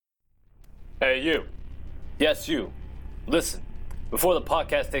Hey, you. Yes, you. Listen, before the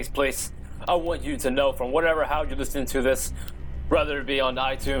podcast takes place, I want you to know from whatever how you're listening to this, whether it be on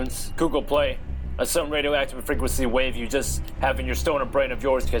iTunes, Google Play, or some radioactive frequency wave you just have in your stoner brain of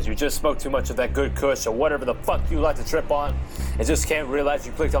yours because you just smoked too much of that good kush or whatever the fuck you like to trip on and just can't realize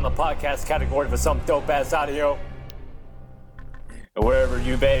you clicked on the podcast category for some dope-ass audio. And wherever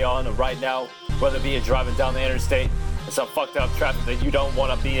you may on right now, whether it be driving down the interstate in some fucked up traffic that you don't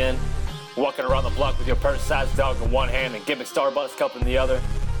want to be in, walking around the block with your purse-sized dog in one hand and gimmick Starbucks cup in the other,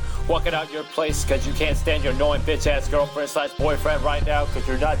 walking out your place because you can't stand your annoying bitch-ass girlfriend/boyfriend right now because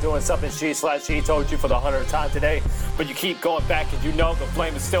you're not doing something she told you for the 100th time today, but you keep going back and you know the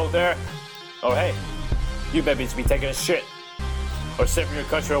flame is still there. Or hey, you babies be taking a shit or serving your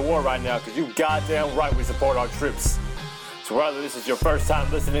country a war right now because you goddamn right we support our troops. So whether this is your first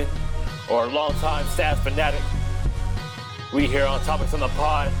time listening or a long-time staff fanatic, we here on Topics on the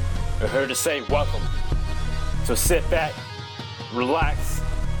Pod are here to say welcome. So sit back, relax,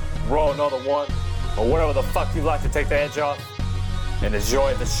 roll another one, or whatever the fuck you like to take the edge off, and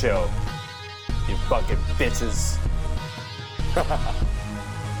enjoy the show. You fucking bitches.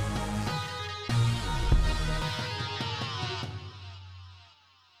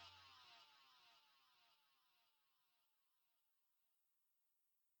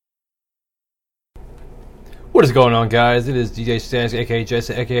 What is going on, guys? It is DJ Stans, aka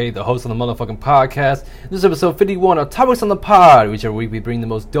Jason, aka the host of the motherfucking podcast. This is episode 51 of Topics on the Pod, which every week we bring the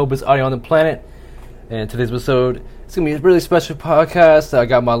most dopest audio on the planet. And today's episode, it's going to be a really special podcast. I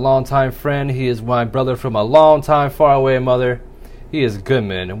got my longtime friend. He is my brother from a long time far away mother. He is good,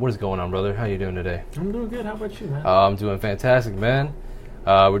 man. And what is going on, brother? How you doing today? I'm doing good. How about you, man? I'm doing fantastic, man.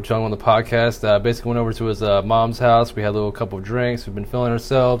 We're joining on the podcast. Basically went over to his mom's house. We had a little couple of drinks. We've been feeling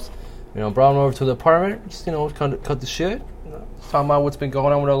ourselves. You know, brought him over to the apartment, just, you know, cut the shit. You know, just talking about what's been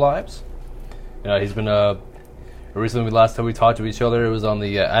going on with our lives. He's been, recently, last time we talked to each other, it was on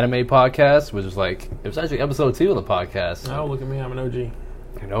the anime podcast, which was like, it was actually episode 2 of the podcast. Oh, look at me, I'm an OG.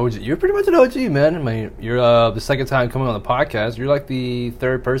 An OG. You're pretty much an OG, man. I mean, you're the second time coming on the podcast. You're like the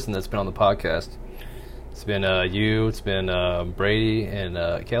third person that's been on the podcast. It's been you, it's been Brady,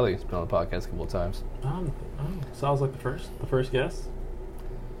 and Kelly. It's been on the podcast a couple of times. So I was like the first guest?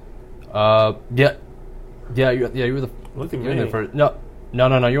 Yeah, you were the. Look at you were me. the first. No,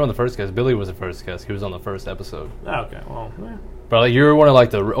 you were on the first guest. Billy was the first guest. He was on the first episode. Oh, okay, well, yeah. But like, you were one of like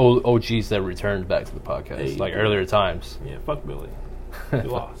the OGs that returned back to the podcast, Hey, like earlier times. Yeah, fuck Billy. You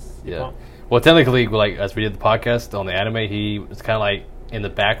lost. Yeah. Well, technically, like as we did the podcast on the anime, he was kind of like in the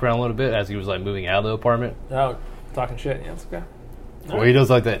background a little bit as he was like moving out of the apartment. Oh, talking shit. Yeah, it's okay. Well, he does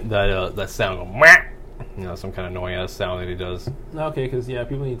like that sound, go, Mwah! You know, some kind of annoying ass sound that he does. Okay, because yeah,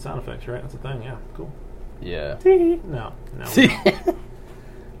 people need sound effects, right? That's the thing. Yeah, cool. Yeah. No.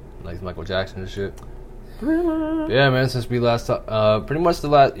 Like Michael Jackson and shit. Thriller. Yeah, man. Since we last pretty much the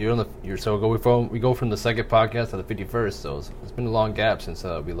last we go from the second podcast to the 51st. So it's been a long gap since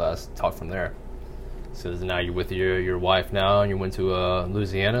we last talked from there. So now you're with your wife now, and you went to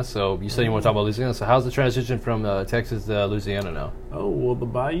Louisiana. So you said you want to talk about Louisiana. So how's the transition from Texas to Louisiana now? Oh, well, the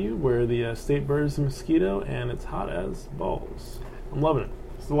bayou where the state bird is a mosquito, and it's hot as balls. I'm loving it.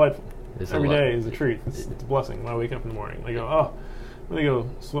 It's delightful. Every day is a treat. It's a blessing when I wake up in the morning. I go, I'm going to go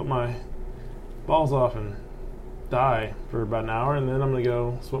sweat my balls off and die for about an hour, and then I'm going to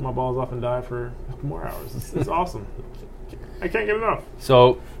go sweat my balls off and die for a couple more hours. It's awesome. I can't get enough.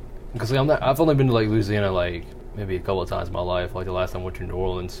 So, because I've only been to like Louisiana like maybe a couple of times in my life. Like the last time I went to New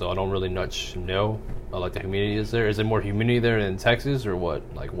Orleans, so I don't really much know like the humidity is there. Is it more humidity there than Texas, or what?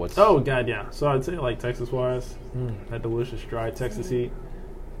 Like what's? Oh God, yeah. So I'd say like Texas-wise, that delicious dry Texas heat.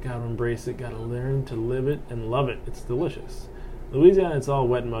 Gotta embrace it. Gotta learn to live it and love it. It's delicious. Louisiana, it's all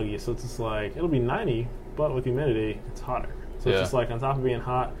wet and muggy, so it's just like it'll be 90, but with humidity, it's hotter. So it's just like on top of being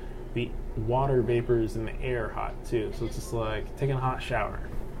hot, the water vapors in the air are hot too. So it's just like taking a hot shower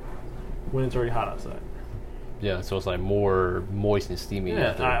when it's already hot outside. Yeah, so it's like more moist and steamy.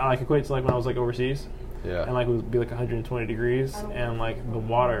 Yeah, I like equate to like when I was like overseas. Yeah. And like it would be like 120 degrees, and like the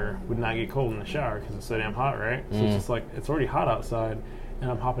water would not get cold in the shower because it's so damn hot, right? So it's just like it's already hot outside,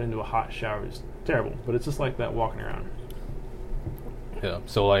 and I'm hopping into a hot shower. It's terrible, but it's just like that walking around. Yeah.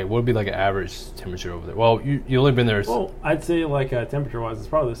 So like, what would be like an average temperature over there? Well, you only been there. Well, I'd say like temperature-wise, it's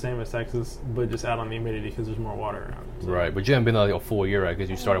probably the same as Texas, but just out on the humidity because there's more water around. So. Right, but you haven't been there like a full year, right? Because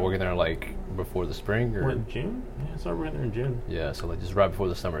you started working there like before the spring, or what, June? Yeah, I started working there in June. Yeah, so like just right before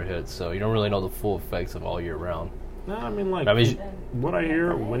the summer hits, so you don't really know the full effects of all year round. No, I mean like what I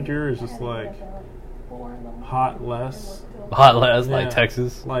hear, winter is just like hot less. Hot less, like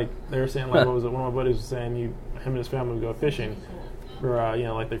Texas. Like they were saying, like what was it? One of my buddies was saying, him and his family would go fishing. for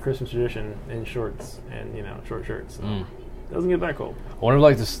like the Christmas tradition in shorts and short shirts. So it doesn't get that cold. I wonder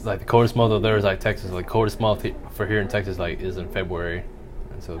the coldest month over there is like Texas. Like coldest month for here in Texas is in February,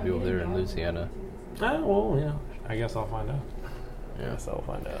 and so it'll be over there in Louisiana. Well, I guess I'll find out. Yeah. I guess I'll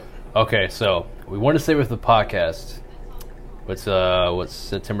find out. Okay, so we want to stay with the podcast. What's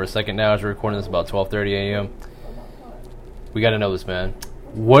September 2nd now as we're recording this, about 12:30 a.m. We got to know this, man.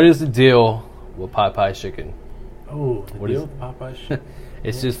 What is the deal with Popeye's chicken? Oh, the deal with Popeye's chicken.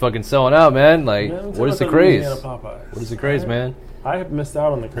 It's just fucking selling out, man. Like, what is the craze? What What is the craze, man? I have missed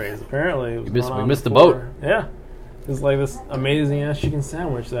out on the craze. Apparently, it was We missed the boat. Yeah. It's like this amazing ass chicken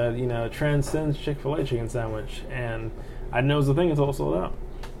sandwich that, transcends Chick-fil-A chicken sandwich. And I didn't know it was a thing until it sold out.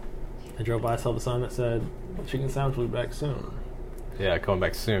 I drove by, saw the sign that said, chicken sandwich will be back soon. Yeah, coming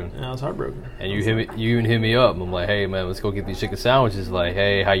back soon. And I was heartbroken. And you hit me up. I'm like, hey man, let's go get these chicken sandwiches. Like,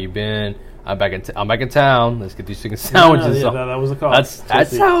 hey, how you been? I'm back in town. Let's get these chicken sandwiches. That was a call. That's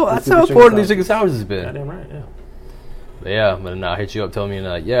how important these chicken sandwiches have been. Goddamn right, yeah. But yeah, but I hit you up telling me,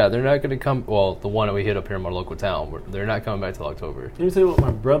 yeah, they're not going to come. Well, the one that we hit up here in my local town, they're not coming back till October. Let me tell you what my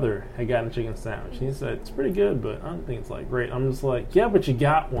brother had gotten a chicken sandwich. He said, it's pretty good, but I don't think it's like great. I'm just like, yeah, but you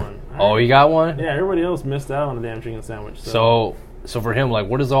got one. Oh, you got one? Yeah, everybody else missed out on the damn chicken sandwich. So for him, like,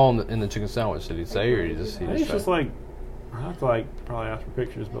 what is all in the chicken sandwich? Did he say, or he just? I think it's just like, I have to probably ask for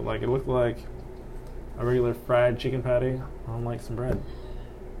pictures, but it looked like a regular fried chicken patty on some bread.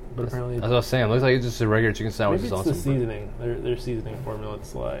 But apparently, that's what I was saying. It looks like it's just a regular chicken sandwich. Maybe it's the seasoning. Their seasoning formula.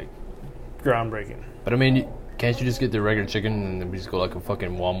 It's groundbreaking. But I mean, can't you just get the regular chicken and then we just go a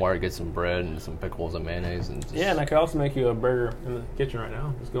fucking Walmart, get some bread and some pickles and mayonnaise and just... Yeah, and I could also make you a burger in the kitchen right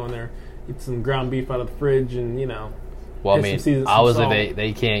now. Just go in there, get some ground beef out of the fridge, and Well, I mean, obviously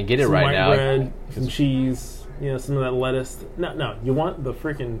they can't get it right now. Some white bread, some cheese, some of that lettuce. No, you want the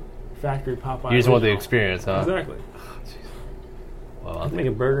freaking factory Popeye. You just want the experience, huh? Exactly. Well, I can make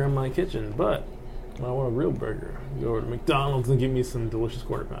a burger in my kitchen, but when I want a real burger, go over to McDonald's and get me some delicious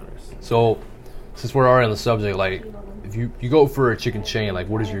quarter pounders. So, since we're already on the subject, if you go for a chicken chain,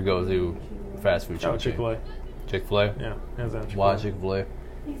 what is your go-to fast food chicken chain? Chick-fil-A. Chick-fil-A? Yeah, hands down. Why Chick-fil-A?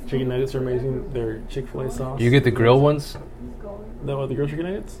 Chicken nuggets are amazing. Their Chick-fil-A sauce. You get the grilled ones? The grilled chicken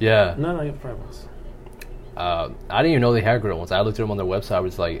nuggets? Yeah. No, I get the fried ones. I didn't even know they had grilled ones. I looked at them on their website. I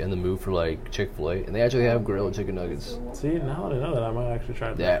was in the mood for Chick-fil-A, and they actually have grilled chicken nuggets. See, now that I know that, I might actually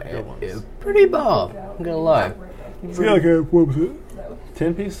try the grilled ones. It's pretty bomb. I'm gonna lie. See, what was it?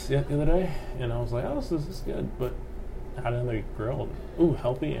 10-piece the other day, and I was like, oh, this is good, but how did they grilled? Ooh,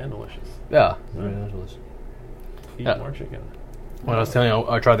 healthy and delicious. Yeah, very delicious. Eat more chicken. When I was telling you,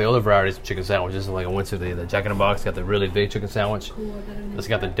 I tried the other varieties of chicken sandwiches. I went to the Jack in the Box, got the really big chicken sandwich. It's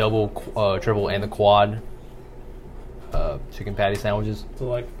got the double, triple, and the quad chicken patty sandwiches.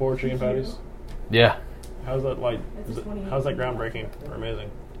 So 4 chicken patties? Yeah. How's that how's that groundbreaking or amazing?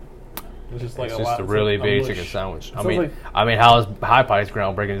 It's just it's just a really big chicken sandwich. I mean, how is High Pie's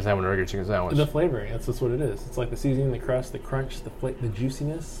groundbreaking just having a regular chicken sandwich? The flavoring, that's just what it is. It's the seasoning, the crust, the crunch, the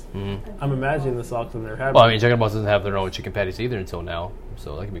juiciness. Mm-hmm. I'm imagining the sauce in their habit. Well, I mean, Jack in the Box doesn't have their own chicken patties either until now,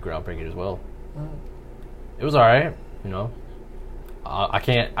 so that can be groundbreaking as well. It was all right, I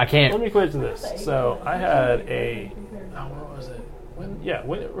can't. Let me quit to this. So I had what was it?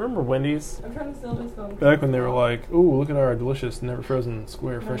 Remember Wendy's? I'm trying to sell this phone. Back when they were like, "Ooh, look at our delicious, never frozen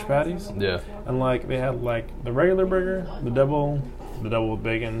square fresh patties." Yeah. And they had the regular burger, the double with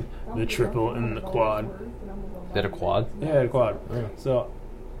bacon, the triple, and the quad. They had a quad? Yeah, they had a quad. Yeah. So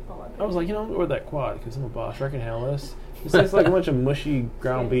I was like, I'm gonna order that quad because I'm a boss. I can handle this. It tastes like a bunch of mushy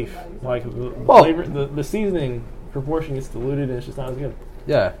ground beef. The flavor, the seasoning proportion gets diluted, and it's just not as good.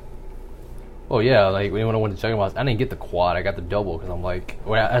 Yeah. Well, yeah, when I went to Jack in the Box, I didn't get the quad. I got the double because I'm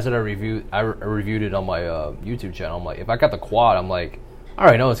I reviewed it on my YouTube channel. I'm like, if I got the quad, I'm like, I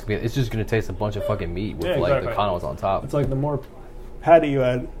already know it's just gonna taste a bunch of fucking meat with the condos on top. It's the more patty you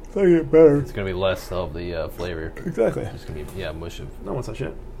add, it's gonna get better. It's gonna be less of the flavor. Exactly. It's gonna be mush of. No one wants that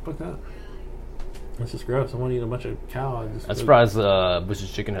shit. Fuck that. That's just gross. I want to eat a bunch of cow. I'm surprised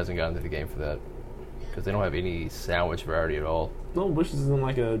Bush's Chicken hasn't gotten into the game for that because they don't have any sandwich variety at all. No, Bush's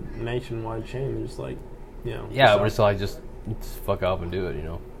isn't a nationwide chain. They're just Yeah, we're just fuck off and do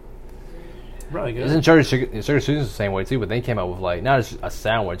it, Probably good. Isn't Church's Chicken the same way too? But they came out with not just a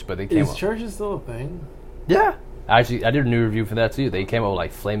sandwich, but they came. Is Church's still a thing? Yeah, actually, I did a new review for that too. They came out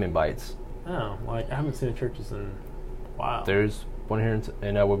with flaming bites. Oh, I haven't seen a Church's in a while. There's one here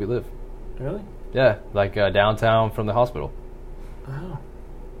in where we live. Really? Yeah, downtown from the hospital. Oh.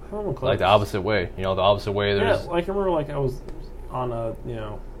 The opposite way. The opposite way. There's. Yeah, I remember I was on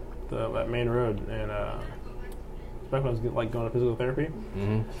that main road and back when I was like going to physical therapy,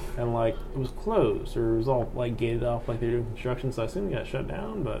 and like it was closed or it was all like gated off, like they were doing construction. So I assume it got shut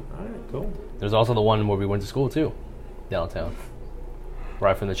down. But all right, cool. There's also the one where we went to school too, downtown,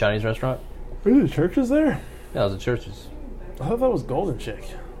 right from the Chinese restaurant. Are the churches there? Yeah, it was the churches. I thought that was Golden Chick.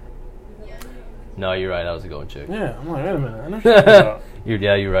 No, you're right. That was a Golden Chick. Yeah, I'm like, wait a minute. I know what you're talking about.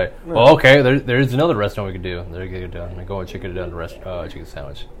 You're right. Yeah. Well, okay. There's another restaurant we could do. There you go. Golden Chick could have done the chicken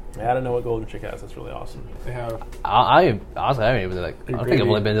sandwich. Yeah, I don't know what Golden Chick has. That's really awesome. They have. I honestly haven't even I think I've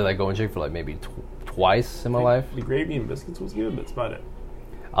only been to that Golden Chick for like maybe twice in my life. The gravy and biscuits was good, but that's about it.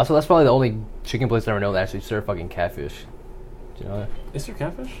 Also, that's probably the only chicken place I ever know that actually serve fucking catfish. Do you know that? Is there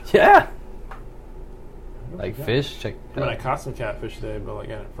catfish? Yeah. Like fish? Check. I mean, I caught some catfish today, but like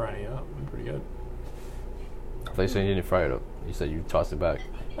I didn't fry it up. It's pretty good. I thought you said you didn't fry it up. You said you tossed it back.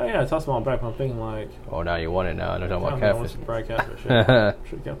 Oh yeah, I tossed them all back, but I'm thinking like... Oh, now you want it now. I'm talking about I want catfish. some fried catfish. Yeah.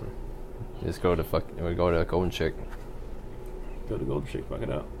 Should have kept them. Just go to Golden Chick. Go to Golden Chick, fuck it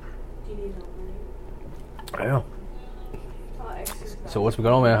up. Yeah. So what's been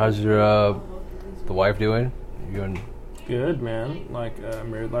going on, man? How's your the wife doing? You doing good, man? Like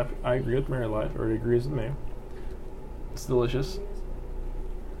married life, I agree with married life, or it agrees with me. It's delicious.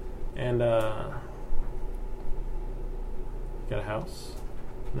 And got a house.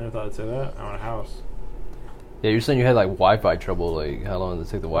 Never thought I'd say that. I want a house. Yeah, you're saying you had like Wi-Fi trouble. Like, how long did it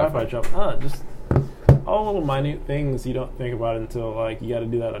take the Wi-Fi? Trouble? Just all little minute things you don't think about until like you got to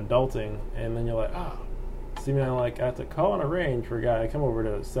do that adulting, and then you're like, oh. See, man, like I have to call and arrange for a guy to come over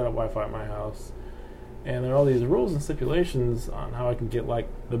to set up Wi-Fi at my house, and there are all these rules and stipulations on how I can get like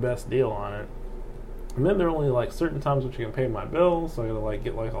the best deal on it. And then there are only like certain times which you can pay my bill, so I gotta like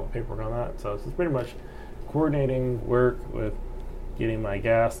get like all the paperwork on that. So it's pretty much coordinating work with getting my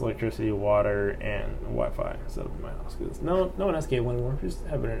gas, electricity, water, and Wi-Fi set up in my house. Because no one has cable anymore. We just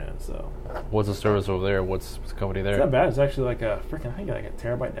have internet. So what's the service over there? What's the company there? It's not bad. It's actually like a freaking, I think like a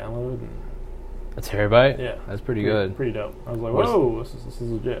terabyte download. And a terabyte? Yeah, that's pretty good. Pretty dope. I was like, whoa, this is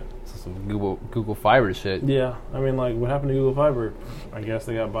legit. This is some Google Fiber shit. Yeah, I mean, like, what happened to Google Fiber? I guess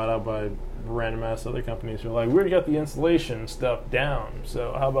they got bought out by random ass other companies who are like, we already got the installation stuff down,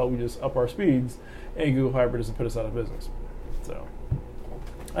 so how about we just up our speeds? And Google Fiber doesn't put us out of business. So,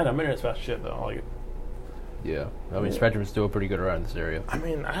 I know, internet's fast shit though. I like it. Yeah, I mean, Spectrum's still pretty good around this area. I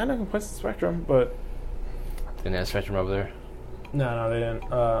mean, I had no complaints with Spectrum, but didn't have Spectrum over there. No, they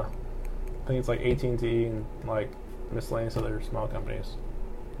didn't. I think it's like AT&T and like miscellaneous other small companies.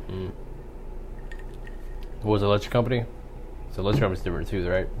 What was the electric company? So electric company's different too,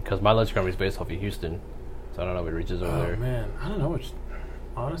 right? Because my electric company's based off of Houston, so I don't know if it reaches over there. Oh man, I don't know which.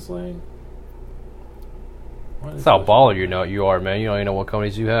 Honestly, that's how baller you are, man. You don't even know what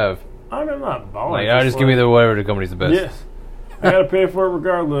companies you have. I'm not baller. Like, just give me whatever the company's the best. Yes, I gotta pay for it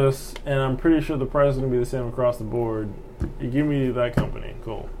regardless, and I'm pretty sure the price is gonna be the same across the board. You give me that company,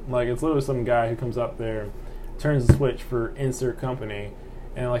 cool. Like, it's literally some guy who comes up there, turns the switch for insert company,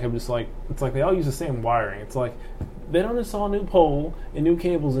 and like I'm just like, it's like they all use the same wiring. It's like they don't install a new pole and new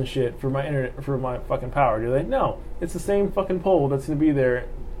cables and shit for my internet, for my fucking power, do they? No, it's the same fucking pole that's gonna be there.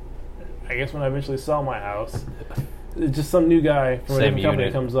 I guess when I eventually sell my house, it's just some new guy from a different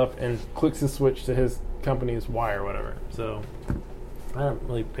company comes up and clicks the switch to his company's wire or whatever. So I don't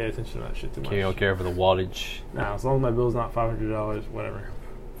really pay attention to that shit too much. You don't care for the wattage? No, as long as my bill's not $500, whatever.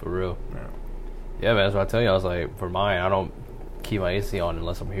 For real? No. Yeah, man, that's what I tell you. I was like, for mine, I don't keep my AC on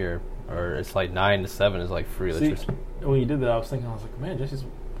unless I'm here. Or it's like 9 to 7 is like free electricity. When you did that, I was thinking, I was like, man, Jesse's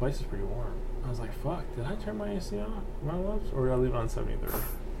place is pretty warm. I was like, fuck, did I turn my AC on? My loves? Or did I leave it on 73?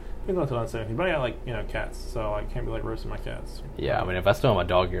 I think I left it on 70, but I got like, cats, so I can't be like roasting my cats. Yeah, I mean, if I still had my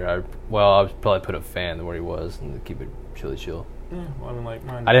dog here, I would probably put a fan where he was and keep it chill. Yeah, well, I mean, like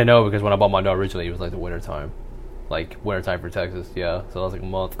mine. I didn't know because when I bought my dog originally, it was like the winter time. Like winter time for Texas, yeah. So that was like a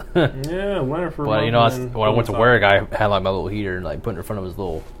month. Yeah, winter for. But when I went to work, I had like my little heater and like put it in front of his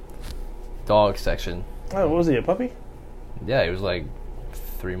little dog section. Oh, what was he, a puppy? Yeah, he was like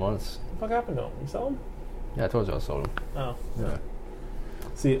 3 months. What the fuck happened to him? You sell him? Yeah, I told you I sold him. Oh. Yeah.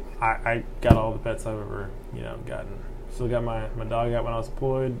 See, I got all the pets I've ever, gotten. Still got my dog out when I was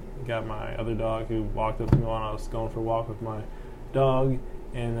deployed. Got my other dog who walked up to me when I was going for a walk with my dog.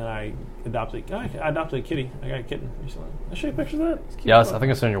 And then I adopted a kitty. I got a kitten recently. I'll show you pictures of that. Yeah, I think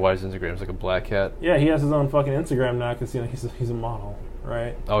I saw on your wife's Instagram. It's like a black cat. Yeah, he has his own fucking Instagram now because he's a model,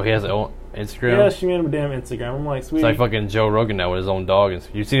 right? Oh, he has his own Instagram? Yeah, she made him a damn Instagram. I'm like, sweet. It's like fucking Joe Rogan now with his own dog.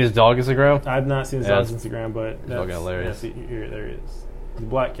 You seen his dog Instagram? I've not seen his dog's Instagram, but that's fucking hilarious. Yeah, there he is. He's a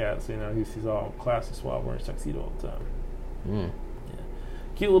black cat, so he's all classy, suave, wearing a tuxedo all the time. Yeah.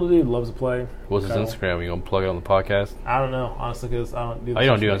 Cute little dude, loves to play. What's his Instagram? You gonna plug it on the podcast? I don't know, honestly, because I don't do. Oh, you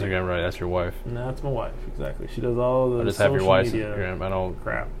don't do Instagram, right? That's your wife. No, that's my wife. Exactly. She does all the. I just have your wife's media Instagram. I don't.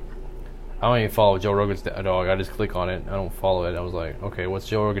 Crap. I don't even follow Joe Rogan's dog. I just click on it. I don't follow it. I was like, okay, what's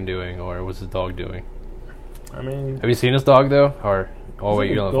Joe Rogan doing, or what's his dog doing? I mean, have you seen his dog though? Or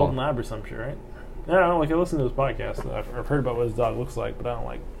wait, you're on the Golden phone. Lab or some shit, right? Yeah, I don't like. I listen to his podcast. I've heard about what his dog looks like, but I don't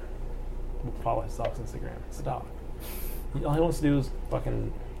like follow his dog's Instagram. It's a dog. All he wants to do is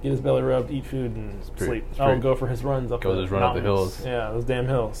fucking get his belly rubbed, eat food, and sleep. I'll go for his runs up. Goes his run up the hills. Yeah, those damn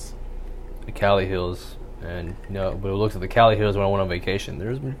hills. The Cali Hills, and but it looks at the Cali Hills when I went on vacation.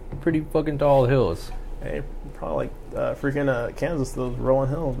 There's pretty fucking tall hills. Hey, probably like freaking Kansas, those rolling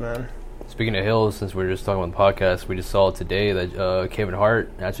hills, man. Speaking of hills, since we were just talking about the podcast, we just saw today that Kevin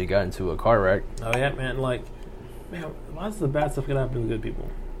Hart actually got into a car wreck. Oh yeah, man! Like, man, why does the bad stuff gonna happen to good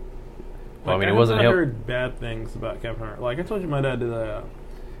people? Well, I mean, it wasn't him. I heard bad things about Kevin Hart. Like I told you, my dad did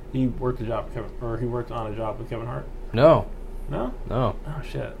he worked on a job with Kevin Hart. No. No. No. Oh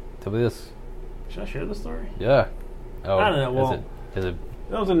shit. Tell me this. Should I share this story? Yeah. Oh, I don't know. Well, is it?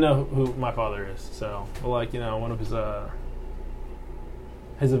 I don't know who my father is. So, but like one of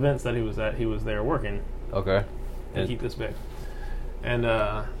his events that he was there working. Okay. And keep this big. And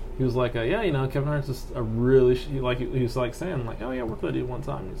he was like, yeah, Kevin Hart's just a really he was like saying like, oh yeah, I worked with that dude one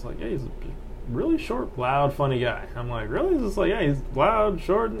time. He's like, yeah, he's a really short, loud, funny guy. I'm like, really? He's just like, yeah, he's loud,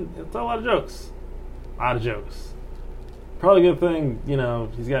 short, and he'll tell a lot of jokes. Probably a good thing,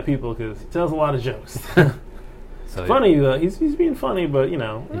 he's got people because he tells a lot of jokes. So funny though. He's being funny, but he's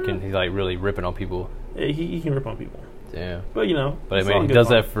like really ripping on people. Yeah, he can rip on people. Yeah. But But I mean, he does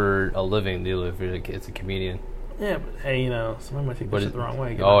that for a living, deal. If it's a comedian. Yeah, but hey, somebody might take this shit the wrong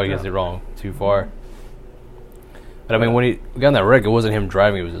way. He gets it wrong too far. But I mean, when he got in that wreck, it wasn't him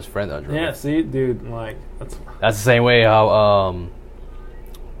driving; it was his friend that drove. Yeah, see, dude, like that's the same way how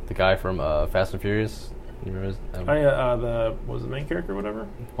the guy from Fast and Furious. You remember his? What was the main character, or whatever?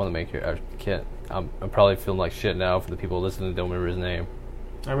 One of the main characters. I can't. I'm probably feeling like shit now for the people listening that don't remember his name.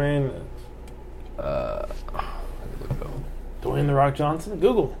 I mean, Dwayne The Rock Johnson.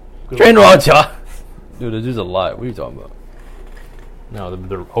 Google. Dwayne The Rock Johnson. Dude, the dude's a lot. What are you talking about? No,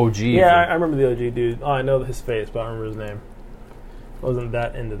 the OG. Yeah, I remember the OG dude. Oh, I know his face, but I don't remember his name. I wasn't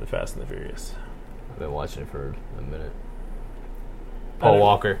that into the Fast and the Furious. I've been watching it for a minute. Paul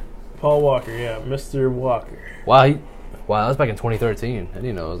Walker. Paul Walker, yeah, Mr. Walker. Wow, that was back in 2013. I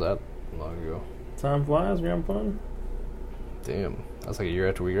didn't know it was that long ago. Time flies, we're having fun. Damn, that's like a year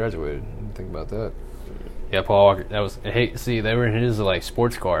after we graduated. I didn't think about that. Yeah, Paul Walker. That was. Hey, see, they were in his like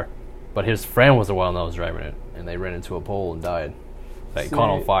sports car, but his friend was the one that was driving it, and they ran into a pole and died. Like caught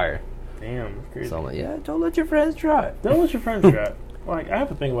on fire. Damn, that's crazy. So I'm like, yeah, don't let your friends drive. Don't let your friends drive. Like, I have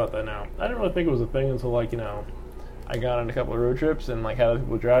to think about that now. I didn't really think it was a thing until like I got on a couple of road trips and like had other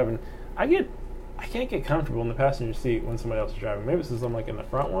people drive, and I can't get comfortable in the passenger seat when somebody else is driving. Maybe it's because I'm like in the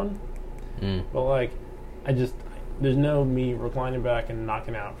front one, but like there's no me reclining back and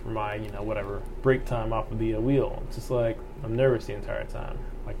knocking out for my whatever break time off of the wheel. It's just like I'm nervous the entire time.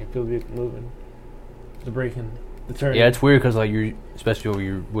 Like I feel the vehicle moving, the braking, the turning. Yeah, it's weird because like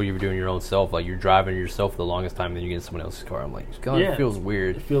especially when you're doing your own self, like you're driving yourself for the longest time, and then you get in someone else's car. I'm like, it feels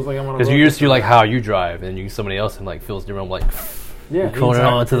weird. It feels like I'm on a because you're used to like how you drive, and you get somebody else and like feels different. I'm like, yeah, you're going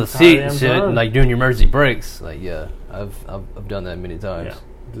on to the seat and shit, and like doing your emergency brakes. Like, yeah, I've done that many times.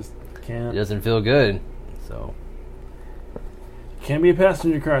 Yeah, just can't. It doesn't feel good. So can't be a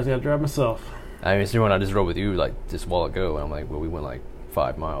passenger car. I gotta drive myself. I mean, so when I just rode with you like just a while ago, and I'm like, well, we went like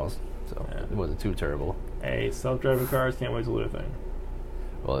 5 miles, so it wasn't too terrible. Hey, self-driving cars can't wait to do a thing.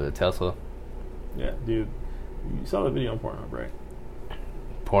 Well, the Tesla. Yeah, dude, you saw the video on Pornhub, right?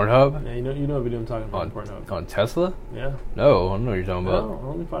 Pornhub? Yeah, you know what video I'm talking about on Pornhub. On Tesla? Yeah. No, I don't know what you're talking about. No,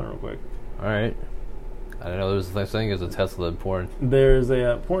 let me find it real quick. All right. I didn't know there was such thing as a Tesla porn. There's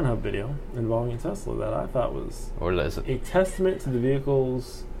a Pornhub video involving Tesla that I thought was a testament to the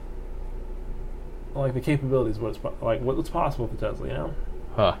vehicle's, like the capabilities, what's possible for Tesla,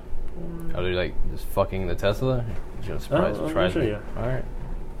 Huh. Are they like just fucking the Tesla? You're gonna surprise me. All right.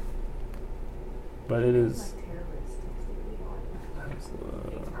 But it is.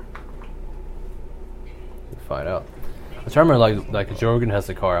 Find out. I'm trying to remember like Joe Rogan has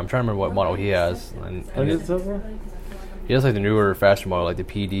the car. I'm trying to remember what model he has. And is it Tesla? He has like the newer fashion model, like the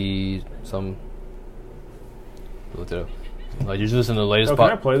PD some. Look it up. Like you're just listening to the latest. Can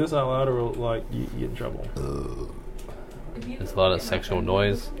I play this out loud or like you get in trouble? There's a lot of sexual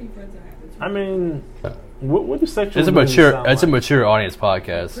noise. I mean, what do sexual? It's a mature audience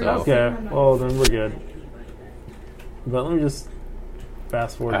podcast. So. Okay, well then we're good. But let me just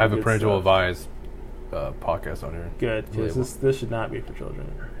fast forward. I have a parental advice. podcast on here. Good, because this should not be for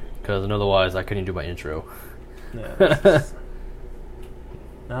children. Because otherwise, I couldn't do my intro. Yeah, this is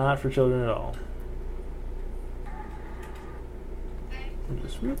not for children at all.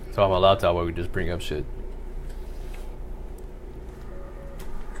 So on my laptop, I would just bring up shit.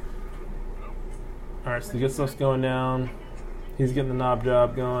 Alright, so the good stuff's going down. He's getting the knob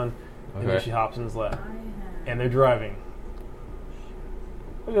job going. And then Okay. she hops in his lap. And they're driving.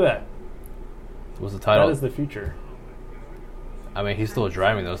 Look at that. What's the title? That is the future. I mean, he's still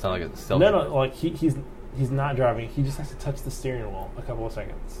driving though. It's not like it's self. No, like he's not driving. He just has to touch the steering wheel a couple of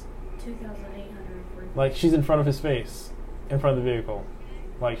seconds. 2,840. Like she's in front of his face, in front of the vehicle.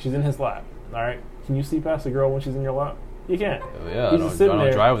 Like she's in his lap. All right. Can you see past a girl when she's in your lap? You can't. Oh, yeah, He's I just don't sitting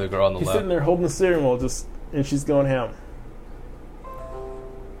there. drive with a girl on the He's left. sitting there holding the steering wheel, and she's going ham.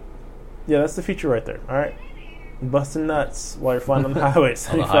 Yeah, that's the feature right there. All right, busting nuts while you're flying on the highway,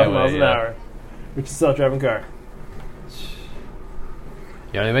 75 miles an yeah. hour, which is a self-driving car.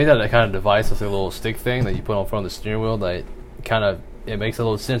 Yeah, they made that kind of device. It's like a little stick thing that you put on front of the steering wheel. That kind of it makes a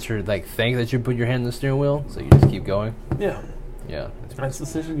little sensor like think that you put your hand on the steering wheel, so you just keep going. Yeah, Yeah, that's the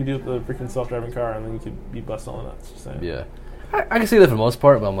sensor you do with the freaking self-driving car, and then you could be busting all the nuts. Just saying. yeah. I can see that for the most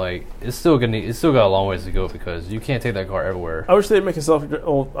part, but I'm like, it's still got a long ways to go because you can't take that car everywhere. I wish they'd make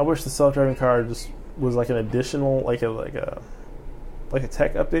I wish the self-driving car just was like an additional, like a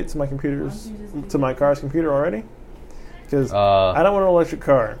tech update to my car's computer already. Because I don't want an electric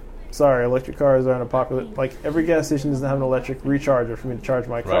car. Sorry, electric cars aren't a popular. Like every gas station doesn't have an electric recharger for me to charge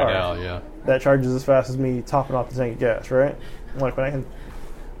my car. Right now, yeah. That charges as fast as me topping off the tank of gas. Right? Like when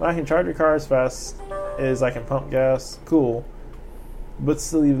I can charge a car as fast as I can pump gas, cool. But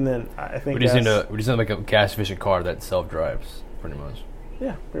still, even then, I think We just need to make a gas efficient car that self drives, pretty much.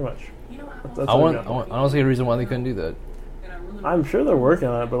 Yeah, pretty much. That's I all don't see a reason why they couldn't do that. I'm sure they're working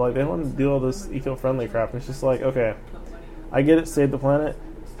on it, but like they don't want to do all this eco-friendly crap. It's just like, okay, I get it, save the planet.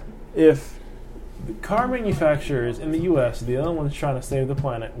 If the car manufacturers in the U.S. are the only ones trying to save the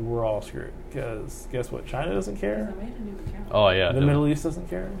planet, we're all screwed. Because guess what? China doesn't care. Oh yeah. The Middle East doesn't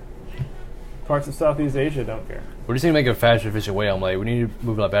care. Parts of Southeast Asia don't care. We just need to make a faster, efficient way. I'm like, we need to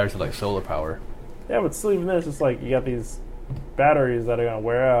move our batteries to like solar power. Yeah, but still, even then, it's just like you got these batteries that are going to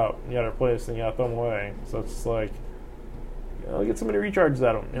wear out. You got to replace and you got to throw them away. So it's just like, get somebody recharges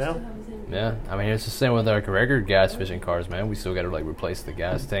at them, you know? Yeah, I mean it's the same with our regular gas efficient cars, man. We still got to like replace the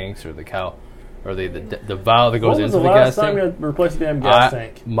gas tanks or the valve that goes into the gas When was the last time tank. you replaced the damn gas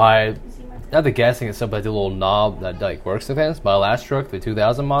tank? Not the gas tank itself, but the little knob that like works with it. My last truck, the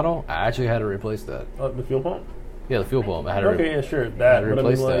 2000 model, I actually had to replace that. The fuel pump? Yeah, the fuel pump. I had to Okay, yeah, sure. had That, to but I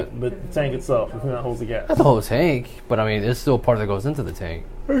mean, replace like, but the tank itself, the thing that holds the gas. not the whole tank, but I mean, there's still a part that goes into the tank.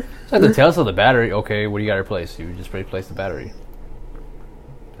 It's like the tail of the battery. Okay, what do you got to replace? You just replace the battery.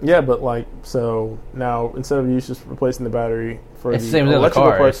 Yeah, but like, so now instead of you just replacing the battery for It's the the same with the electrical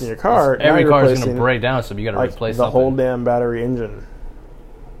car. parts in your car, now Every you're car is going to replacing, break down, so you got to like, replace the something. whole damn battery engine.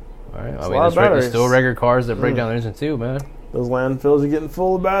 All right. It's I a mean, lot of there's batteries. still regular cars that break down their engine too, man. Those landfills are getting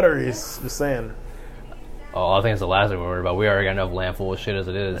full of batteries. Just saying. Oh, I think it's the last thing we're worried about. We already got enough landful of shit as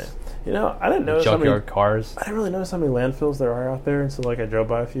it is. You know, I didn't notice how many. Junkyard cars. I didn't really notice how many landfills there are out there until like I drove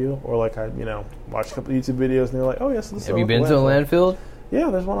by a few, or like I, watched a couple YouTube videos and they're like, oh yes, this is Have you been to a landfill? Yeah,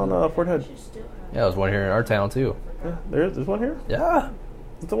 there's one on Fort Hood. Yeah, there's one here in our town too. Yeah, there's one here. Yeah.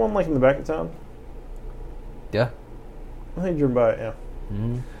 Is it the one like in the back of town? Yeah. I think you drove by it. Yeah.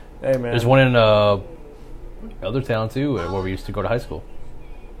 Mm-hmm. Hey man, There's one in other town too, where we used to go to high school.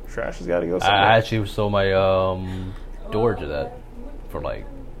 trash has got to go somewhere. I actually sold my door to that for like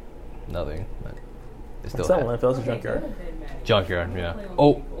nothing. But it's It's still not a landfill, it's a junkyard. junkyard. Yeah.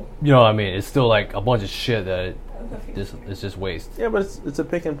 Oh, you know what I mean? It's still like a bunch of shit that it's just waste. Yeah, but it's a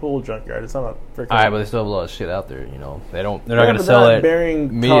pick and pull junkyard. It's not a freaking. All right, but they still have a lot of shit out there. You know, they're not Yeah, going to but sell they're not it. burying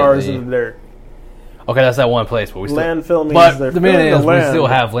immediately. cars in the dirt. Okay, that's that one place, but we still Landfill means But they're the main filling thing the is we land. still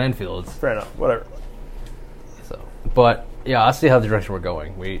have landfills. Fair enough. Whatever. So, but yeah, I see how the direction we're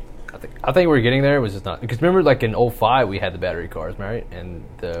going. I think we're getting there. It was just not because remember, like in 05, we had the battery cars, right? And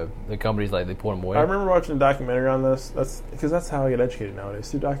the companies like they pulled them away. I remember watching a documentary on this. That's because that's how I get educated nowadays,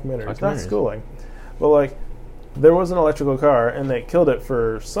 through documentaries. Not schooling, but like there was an electrical car and they killed it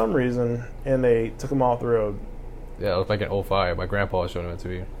for some reason and they took them off the road. Yeah, it was like in 05. My grandpa was showing it to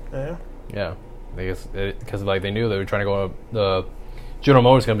me. Yeah. Yeah, because like they knew they were trying to go on the General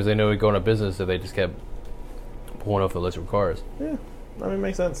Motors companies. They knew they would go into business, so they just kept pulling off the electric cars. Yeah. I mean, it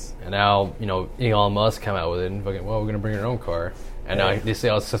makes sense. And now, Elon Musk come out with it and fucking, well, we're going to bring our own car. And now they see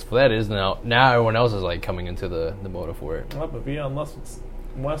how successful that is. Now everyone else is like coming into the motor for it. Well, but Elon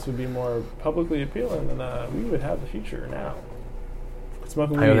Musk would be more publicly appealing, then we would have the future now.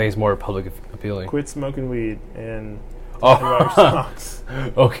 smoking I think weed. it's more public appealing. Quit smoking weed and Oh. talking about your stocks. Okay.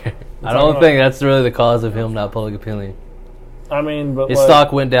 I talking don't about- think that's really the cause of him not public appealing. I mean, but His like,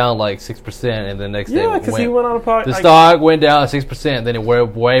 stock went down like 6%, and the next day yeah, because he went on a podcast. the stock went down 6%, then it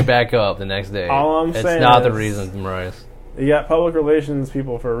went way back up the next day. All I'm it's saying not the is- reason, Marias. You got public relations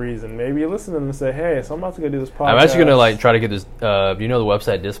people for a reason. Maybe you listen to them and say, "Hey, so I'm about to go do this podcast." I'm actually gonna like try to get this. You know the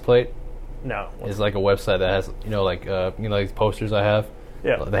website Displate No. is like a website that has like these posters I have.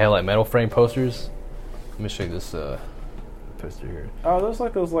 Yeah. They have like metal frame posters. Let me show you this poster here. Oh, those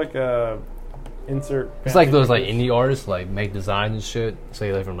insert. It's like fancy those like pictures. indie artists like make designs and shit.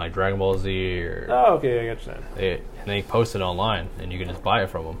 Say like from like Dragon Ball Z or Oh, okay, I got you. Then. and they post it online and you can just buy it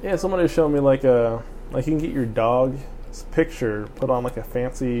from them. Yeah, somebody showed me like you can get your dog's picture put on like a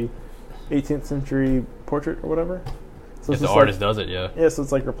fancy 18th century portrait or whatever. So If it's the just artist like, does it, yeah. yeah, so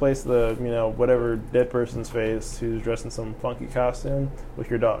it's like replace the whatever dead person's face who's dressed in some funky costume with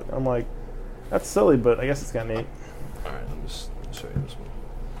your dog. I'm like, that's silly, but I guess it's kind of neat. All right, let me just show you this one.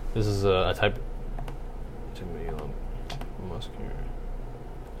 This is a type. Elon Musk here.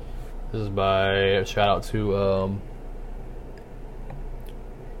 This is by shout out to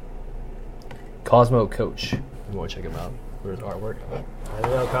Cosmo Coach. You want to check him out for his artwork. I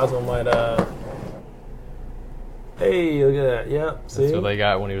know Cosmo might. Hey, look at that. Yep. See, That's what they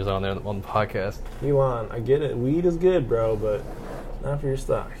got when he was on there on the podcast. Elon, I get it. Weed is good, bro, but not for your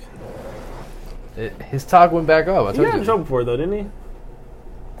stock. His talk went back up. I He told got in you. trouble for it, though, didn't he?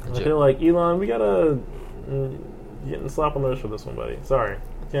 I Legit. feel like Elon, we gotta getting a slap on the wrist for this one, buddy. Sorry,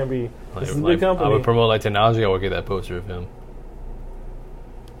 can't be. This is a Like, big company. I would promote like technology. I would get that poster of him.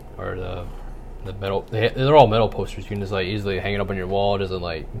 Or the metal. They're all metal posters. You can just like easily hang it up on your wall. It doesn't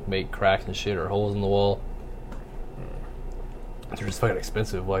like make cracks and shit or holes in the wall. They're just fucking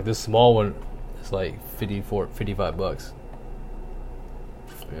expensive. Like this small one is like $55.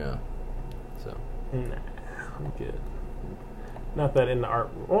 Yeah. So Nah, I'm good. Not that into art.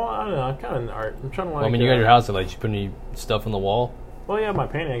 Well, I don't know. I'm kind of into art. I'm trying to like. well, I mean, you got your house and like you put any stuff on the wall. Well, yeah, my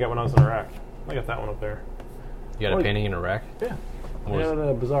painting I got when I was in Iraq. I got that one up there. You got a Well, painting in a rack. Yeah. What Yeah, was- at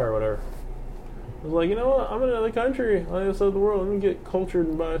a bazaar or whatever. I was like, you know what? I'm in another country, on the other side of the world. Let me get cultured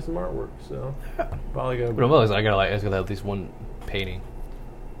and buy some artwork. So probably go. But I'm always, I gotta have at least one painting.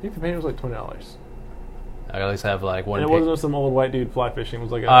 I think the painting was like $20. I gotta at least have like one. And it wasn't just some old white dude fly fishing. It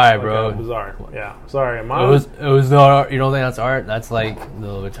was like a, Alright, like bro. a bazaar. Yeah. Sorry. It was not art. You don't think that's art? That's like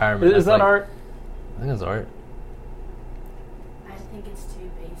the retirement. Is That's that like- art? I think it's art. I think it's too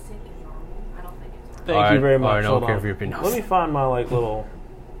basic and normal. I don't think it's art. Thank Alright, you very much. alright, no Hold care on. for your opinion. Let me find my little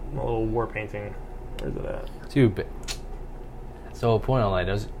war painting. Where's it at? Dude, but so the point on like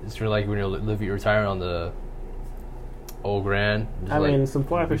it's really like when you live your retirement on the old grand. just I like mean, some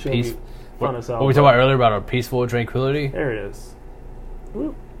fly fishing would be fun as hell. What we talked about earlier about our peaceful tranquility. There it is.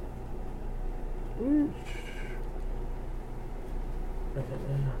 Whoop. Whoosh.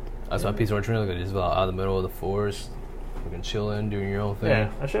 That's my peaceful tranquility. Just out of the middle of the forest, fucking chilling, doing your own thing.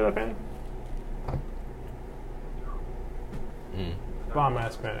 Yeah, I showed that painting. Mm. Bomb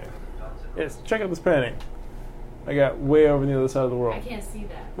ass painting. Yes, check out this painting. I got way over the other side of the I world. can't see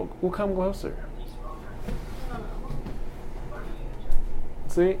that. We'll come closer.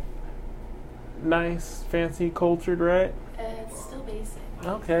 See? Nice, fancy, cultured, right? It's still basic.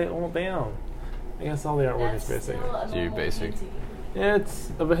 Okay, well, damn. I guess all the artwork is That's basic. still a So you're normal basic. painting.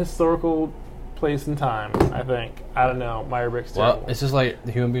 It's of a historical place and time, I think. I don't know. Meyer Brick's Well, terrible. it's just like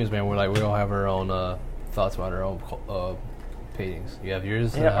the human beings, man. We're like we all have our own thoughts about our own paintings. You have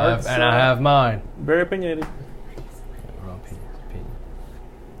yours, Yeah, art's, and I have mine. Very opinionated. Our own opinions.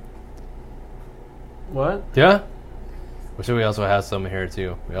 What? Yeah. Which we also have some here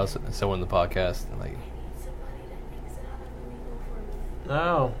too. We also someone in the podcast like Somebody that makes it out of illegal for me.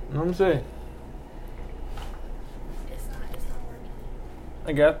 No, let me see. It's not working.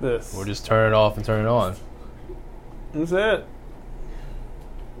 I got this. we'll just turn it off and turn it on. That's it. That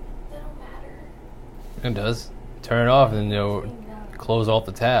don't matter. It does. Turn it off and then Thing down. close off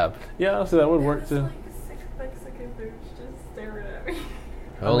the tab. Yeah, honestly, that would work It's too. like a sick Mexican dude just staring at me.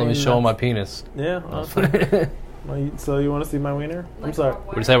 Oh, let me mean, show him my that's- penis. Yeah, honestly. we Well, so you want to see my wiener? I'm Like, sorry.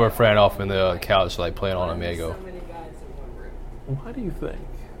 why- just have our friend off in the couch like playing on Amigo. So many guys in one room. Why do you think?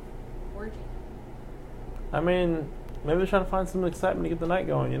 Working. I mean, maybe they're trying to find some excitement to get the night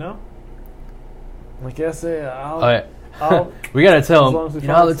going, you know? Like I said, Oh, yeah. I'll we gotta tell as long as him. we You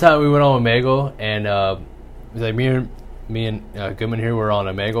know how find the time we went on Omegle and like me and Goodman here were on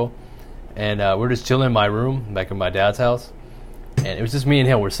Omegle, and we're just chilling in my room back in my dad's house, and it was just me and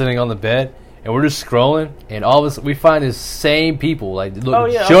him. We're sitting on the bed and we're just scrolling, and all of us we find the same people like look Oh,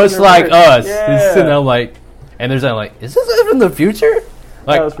 yeah, just I've like seen us. their Just pictures. sitting there like, and there's like, is this from the future?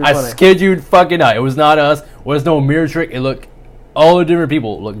 Like, was pretty I funny. skid you fucking not. It was not us. Was no mirror trick. It looked, all the different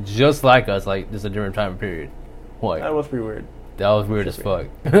people looked just like us. Like, just a different time period. What? That was pretty weird. That was weird as fuck.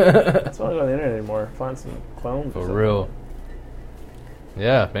 That's why I don't go on the internet anymore. Find some clones. or For something. real.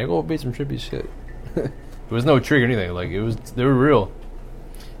 Yeah, maybe we'll be some trippy shit. It was no trick or anything. Like, they were real.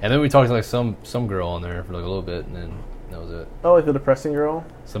 And then we talked to like some girl on there for like a little bit, and then that was it. Oh, like the depressing girl?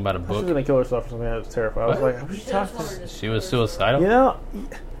 Something about a She was book. gonna kill herself or something. I was terrified. I was What? like, who's You she should've talking told to? her to She kill was herself. suicidal. You know,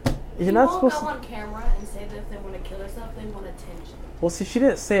 you're not People supposed go to. on camera and say that if they want to kill herself, they want attention. Well, see, she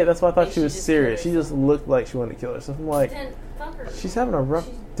didn't say it. That's why I thought And she she was just serious. killed She just looked like she wanted to kill herself. I'm like, Then fuck her. she's having a rough.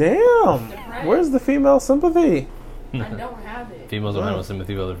 She's- Damn. depressed. Where's the female sympathy? I don't have it. Females don't have no Wow.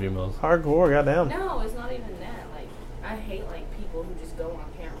 sympathy with other females. Hardcore, goddamn. No, it's not even that. Like, I hate like people who just go on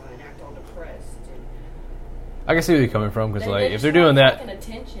camera and act all depressed. And I can see where you're coming from, because they like, if just they're want doing that, fucking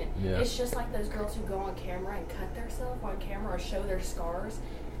attention. Yeah. It's just like those girls who go on camera and cut themselves on camera or show their scars.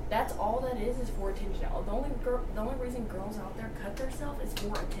 That's all that is for attention. The only reason girls out there cut themselves is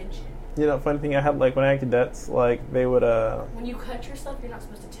for attention. You know, funny thing, I had like when I had cadets, like they would When you cut yourself, you're not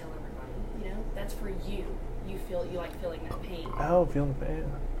supposed to tell everybody. You know, that's for you. You like feeling that pain. oh, feeling the pain.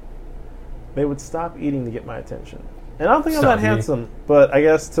 They would stop eating to get my attention. And I don't think I'm Stop that eating. handsome, but I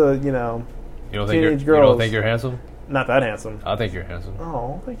guess to, you know, you don't think teenage you don't girls. think you're handsome? not that handsome. I think you're handsome.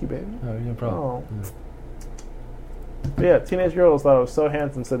 Oh, thank you, baby. Oh, no problem. Oh. But yeah, teenage girls thought I was so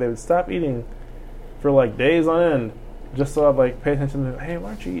handsome, so they would stop eating for like days on end, just so I'd like pay attention to. Hey, why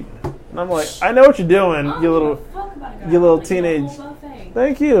aren't you eating? And I'm like, I know what you're doing, I don't you give little. a fuck about a guy. you little Like, you know, teenage- whole buffet.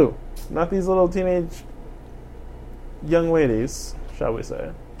 Thank you. Not these little teenage young ladies, shall we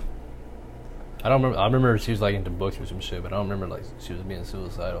say? I don't remember. I remember she was like into books or some shit, but I don't remember like she was being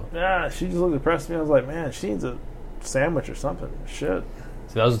suicidal. Yeah, she just looked depressed to me. I was like, man, she needs a sandwich or something. Shit.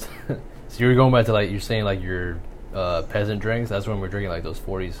 So that was. So you were going back to like you're saying like your peasant drinks. That's when we're drinking like those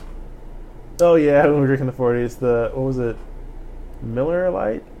 40s. Oh yeah, when we were drinking the 40s, what was it? Miller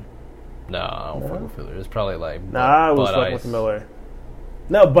Lite? No, I don't No? fucking feel it. It's probably like Nah, I was Bud fucking Ice. with Miller.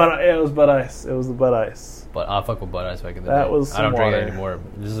 No, it was Bud Ice. It was the Bud Ice. But I fuck with Bud Ice back in the That day. was I don't some drink it water. anymore.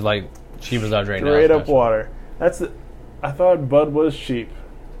 This is like cheap as I drink now. Straight It's up natural. water. I thought Bud was cheap.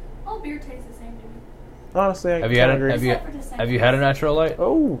 All beer tastes the same to me. Honestly, I Have you had can't it? agree. Have you had a natural light?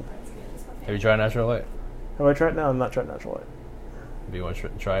 Oh, That's good. It's my Have you tried natural light? have I tried? No, I'm not tried Natural Light. Do you want to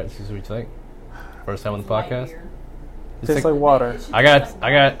try it? See what you think. First time on the Light podcast. beer. Just Tastes take- like water. It should I taste got,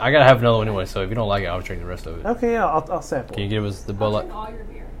 like I got, I gotta have another one anyway. So if you don't like it, I'll drink the rest of it. Okay, yeah, I'll sample. Can you give us the Bud I'll Light? drink all your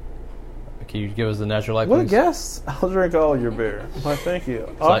beer. Can you give us the natural light, What a please? guess! I'll drink all your beer. Why, thank you.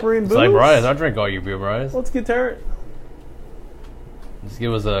 It's like, Offering it's like booze? Bryce. I'll drink all your beer, Bryce. Let's get to it. Just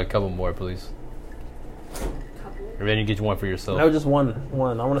give us a couple more, please. Couple. Or then you get one for yourself. No, just one. I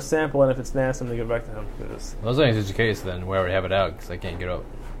want to sample, and if it's nasty, I'm gonna give it back to him. Because Those things is the case. Then we already have it out because I can't get up,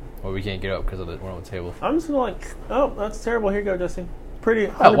 or we can't get up because of we're on the table. I'm just gonna like, oh, that's terrible. Here you go, Jesse. Pretty.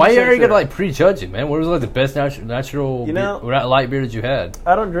 Why you 100% already sure. gonna like prejudge it, man? What was like the best natural You know- beer, light beer that you had?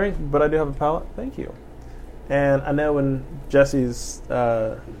 I don't drink, but I do have a palate. Thank you. And I know when Jesse's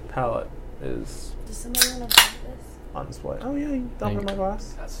palate is Does somebody want to drink this? on display. Oh yeah, you dump it in my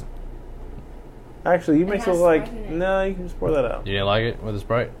glass. That's, Actually, you It make it has look like Sprite in it. no. You can just pour that out. you didn't like it with the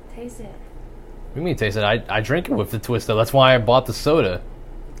Sprite? Taste it. What do you mean taste it? I drink it with the twist though. That's why I bought the soda.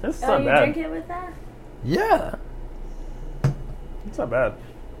 It's Oh, not you bad. drink it with that? Yeah. It's not bad.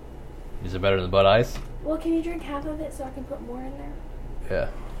 Is it better than Bud Ice? Well, can you drink half of it so I can put more in there? Yeah.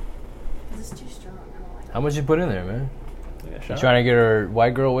 'Cause it's too strong. I don't like it. How much you put in there, man? Yeah, You shot. trying to get her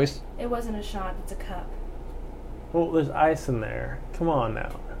white girl waist? It wasn't a shot. It's a cup. Well, there's ice in there. Come on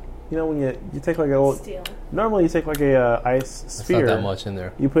now. You know when you take like a old, Still. normally you take like a ice It's sphere. not that much in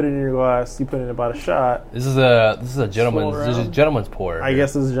there. You put it in your glass. You put it in about a shot. This is a gentleman's. Swirl This is a around. gentleman's pour. I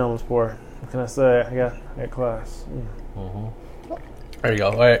guess this is a gentleman's pour. What can I say? I got class. Mm-hmm. There you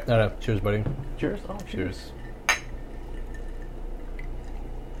go. All right. No. Cheers, buddy. Cheers. Oh, Cheers.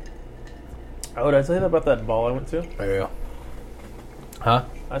 Oh, did I tell you about that ball I went to? There you go. Huh?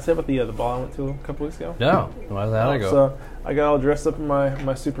 I said about the ball I went to a couple weeks ago. No. How'd that go? So I got all dressed up in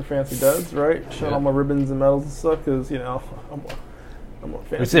my super fancy duds, right? Showing Yeah. all my ribbons and medals and stuff because I'm a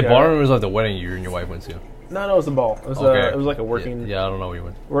fancy You said guy. ballroom was like the wedding you and your wife went to. No, it was a ball. It was Okay. it was like a working Yeah, I don't know where you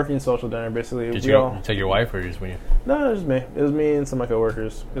went. working social dinner basically. Did We you all- take your wife or just when you? No, it was me. It was me and some of my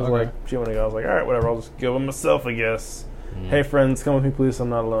coworkers. It was Okay. like she wanted to go. I was like, all right, whatever. I'll just go with myself, I guess. Mm. Hey, friends, come with me, please. I'm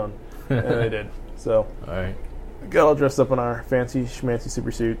not alone. And they did. So All right. we got all dressed up in our fancy schmancy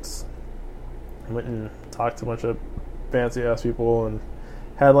super suits. Went and talked to a bunch of fancy ass people and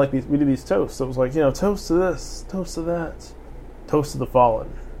had like these. We did these toasts. So it was like, toast to this, toast to that, toast to the fallen.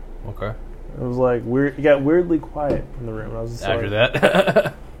 Okay. It was like weird. It got weirdly quiet in the room. I was just After like,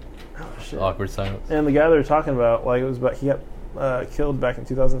 that, oh shit. awkward silence. And the guy they were talking about, like, it was about he got killed back in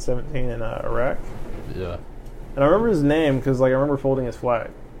 2017 in Iraq. Yeah. And I remember his name because, like, I remember folding his flag.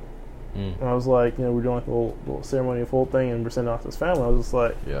 Mm. And I was like, you know, we're doing like a little ceremony of fold thing, and we're sending off to his family. I was just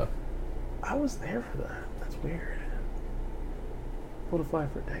like, Yeah. I was there for that. That's weird. Fold a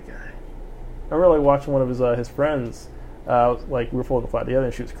flag for a dead guy. I remember like watching one of his friends. Like we were folding the flag together,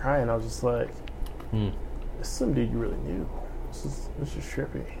 and she was crying. I was just like, Mm. this is some dude you really knew. This is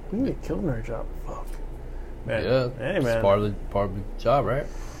trippy. We can get killed in our job. Fuck. Man. Yeah. Hey, It's man. part of the job, right?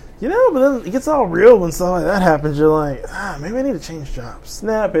 You know, but then it gets all real when stuff like that happens. You're like, maybe I need to change jobs.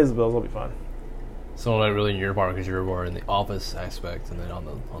 Nah, it pays the bills. It'll be fun. So not really in your department because you're more in the office aspect and then on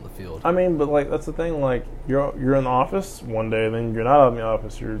the field. I mean, but like that's the thing. Like you're in the office one day, then you're not in the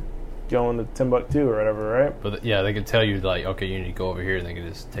office. You're going to Timbuktu or whatever, right? But yeah, they can tell you like, okay, you need to go over here, and they can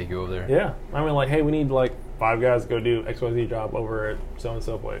just take you over there. Yeah. I mean, like, hey, we need like 5 guys to go do XYZ job over at so and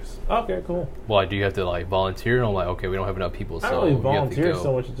so place. Okay, cool. Well, do you have to like volunteer? And I'm like, okay, we don't have enough people, I so don't really you have to volunteer go.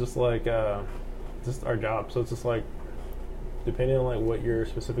 so much. It's just like just our job. So it's just like depending on like what your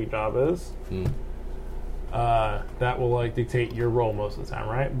specific job is. Mm. That will like dictate your role most of the time,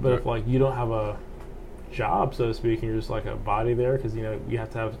 right? But if like you don't have a job, so to speak, and you're just like a body there because you know you have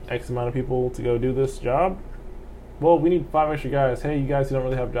to have X amount of people to go do this job. Well, we need 5 extra guys. Hey, you guys who don't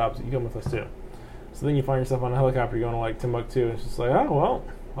really have jobs, you come with us too. So then you find yourself on a helicopter going to like Timbuktu, and it's just like, oh well,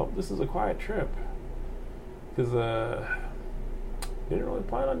 hope this is a quiet trip because you didn't really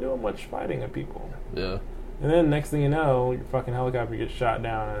plan on doing much fighting of people. Yeah. And then next thing you know, your fucking helicopter gets shot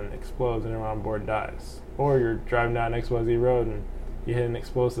down and explodes and everyone on board dies. Or you're driving down XYZ road and you hit an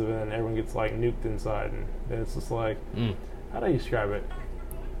explosive and then everyone gets like nuked inside, and then it's just like, how do I describe it?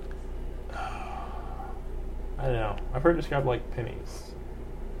 I don't know. I've heard it described like pennies.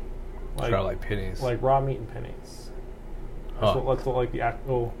 Like pennies. Like raw meat and pennies. Huh. That's what like the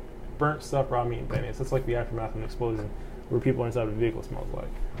actual burnt stuff, raw meat and pennies. That's like the aftermath of an explosion where people inside of a vehicle smells like.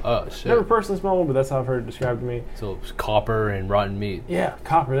 Oh shit. Never personally smelled one, but that's how I've heard it described to me. So it's copper and rotten meat. Yeah,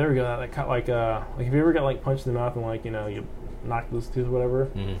 copper. There we go. Like if you ever got like punched in the mouth and like you know you knock loose tooth or whatever,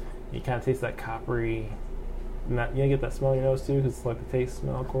 you kind of taste that coppery. You get that smell in your nose too, because it's like the taste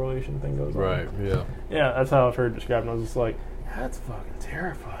smell correlation thing goes on. Right. Yeah. Yeah, that's how I've heard it described. And I was just like, that's fucking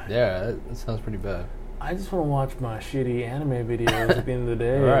terrifying. Yeah, that sounds pretty bad. I just want to watch my shitty anime videos at the end of the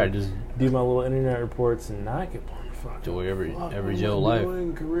day. All right, just do my little internet reports and not get blown the fuck. enjoy every What Joe am I life.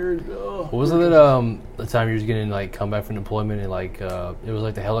 doing? Career. Wasn't it the time you was getting like come back from deployment and like it was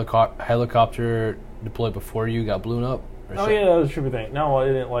like the helicopter deployed before you got blown up? Or Oh something? yeah, that was a trippy thing. No,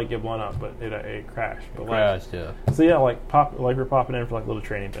 it didn't like get blown up, but it crashed. But Crashed, yeah. So yeah, like we're popping in for like a little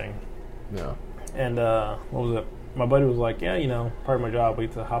training thing. Yeah. And what was it? My buddy was like, yeah, you know, part of my job, we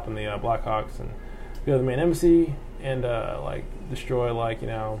get to hop in the Blackhawks and go to the main embassy and like destroy like, you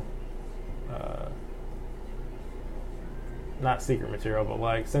know, not secret material, but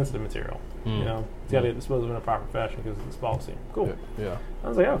like sensitive material. You know, it's got to get disposed of in a proper fashion because of this policy. Cool. Yeah. I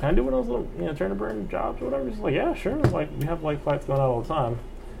was like, oh, can I do one of those little, you know, turn and burn jobs or whatever? He's like, yeah, sure. Like, we have like fights going on all the time.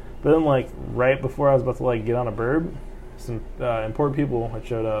 But then, like, right before I was about to like get on a burb, some important people had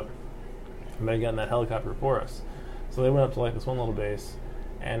showed up and they got in that helicopter for us. So they went up to like this one little base,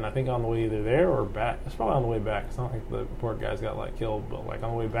 and I think on the way either there or back, it's probably on the way back. Cause I don't think the poor guys got like killed, but like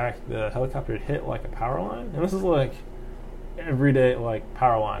on the way back, the helicopter had hit like a power line, and this is like everyday like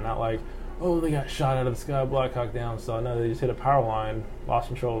power line, not like, oh, they got shot out of the sky, Blackhawk down. So no, they just hit a power line, lost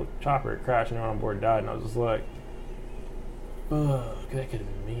control of the chopper, it crashed, and everyone on board died. And I was just like, fuck, that could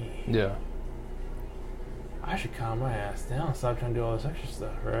have been me. Yeah. I should calm my ass down, stop trying to do all this extra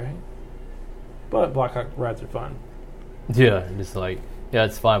stuff, right? But Blackhawk rides are fun. Yeah, and it's like, yeah,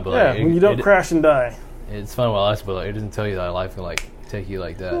 it's fine, but Yeah, like, when you don't crash and die. it's fun while it lasts, but like, it doesn't tell you that life can like take you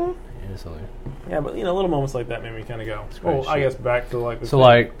like that instantly. Yeah, but you know, little moments like that made me kind of go. great Well, I shit. guess back to like. So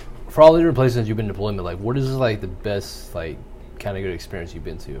like, for all the different places you've been deployment, like, what is like the best like kind of good experience you've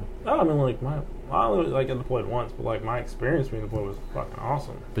been to? Oh, I mean, like I only like got deployed once, but like my experience being deployed was fucking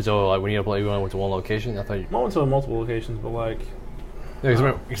awesome. But so like when you deployed, you only went to one location. I thought you. I went to multiple locations, but like. Because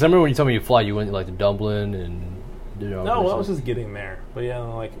I remember when you told me you fly, you went to like to Dublin and. You know, No, well, I was just getting there. But yeah,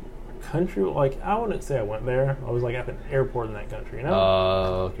 like country, like I wouldn't say I went there. I was like at the airport in that country, you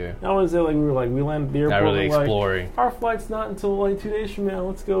know. Okay. I wouldn't say like we landed at the airport. Not really and, like, exploring. our flight's not until like 2 days from now.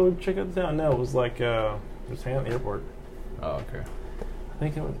 Let's go check out the town. No, it was like just hang out at the airport. Oh, okay. I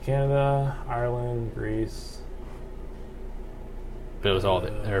think I went to Canada, Ireland, Greece. But it was all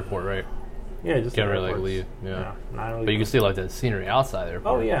the airport, right? Yeah, just Can't the really like airports. leave. Yeah. not really. But you can see like the scenery outside the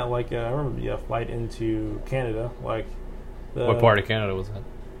airport. Oh yeah, like I remember the flight into Canada. Like the, What part of Canada was that?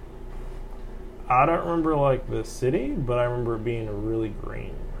 I don't remember like the city, but I remember it being really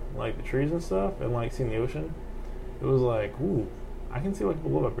green, like the trees and stuff, and like seeing the ocean. It was like, ooh, I can see like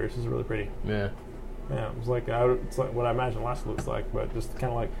people live up here. This is really pretty. Yeah. Yeah, it was like it's like what I imagine Alaska looks like, but just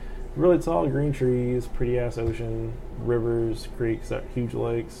kind of like really tall green trees, pretty ass ocean, rivers, creeks, huge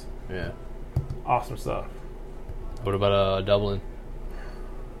lakes. Yeah. Awesome stuff. What about Dublin?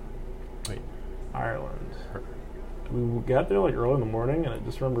 Wait. Ireland. We got there like early in the morning, and I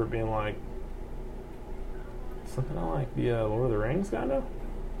just remember it being like something like the Lord of the Rings, kind of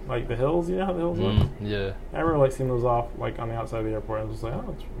like the hills. You know how the hills look? Yeah. I remember like seeing those off like on the outside of the airport. I was just like,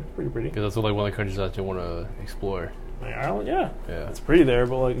 oh, it's pretty pretty. Because that's like one of the countries that you want to explore. Like Ireland, yeah, Yeah. it's pretty there.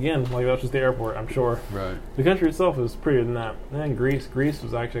 But like again, like that's just the airport. I'm sure. Right. The country itself is prettier than that. And then Greece. Greece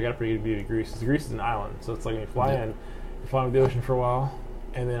was actually, I got a pretty good view of Greece. Greece is an island, so it's like when you fly in, you fly over the ocean for a while,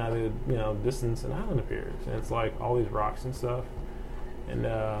 and then out of the distance, an island appears, and it's like all these rocks and stuff, and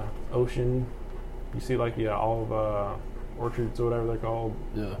ocean. You see like all of orchards or whatever they're called.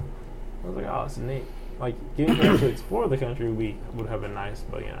 Yeah. I was like, oh, that's neat. Like getting to actually explore the country would have been nice,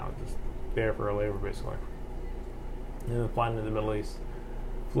 but just there for a layover basically. And then flying into the Middle East,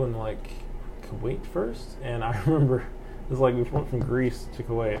 flew into like Kuwait first, and I remember it's like we went from Greece to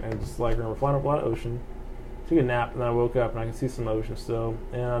Kuwait, and just like I remember flying up a lot of ocean, took a nap, and then I woke up and I could see some ocean still,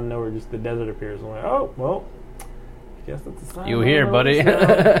 and out of nowhere just the desert appears. I'm like, oh well, I guess that's a sign. You here, buddy?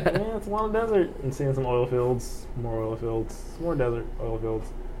 Yeah, it's a lot of desert, and seeing some oil fields, more oil fields, more desert, oil fields,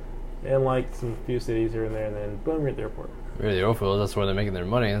 and like some few cities here and there, and then boom, you're at the airport. Really, the oil fields, that's where they're making their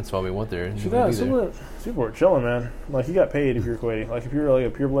money. That's why we went there. People are chilling, man. Like, you got paid if you're Kuwaiti. Like, if you're like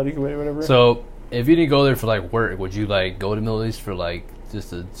a pure bloody Kuwaiti or whatever. So, if you didn't go there for like work, would you like go to the Middle East for like just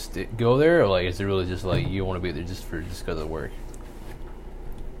to go there, or like is it really just like you want to be there just because of work?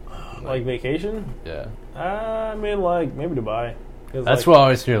 Like vacation? Yeah. I mean, like maybe Dubai. That's what I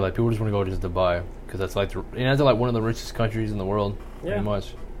always hear. Like people just want to go to Dubai because that's like that's like one of the richest countries in the world, pretty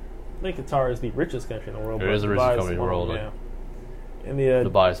much. I think Qatar is the richest country in the world. It is the richest country in the world. Yeah. And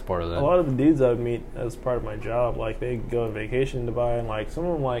Dubai is part of that. A lot of the dudes I meet as part of my job, like they go on vacation in Dubai, and like some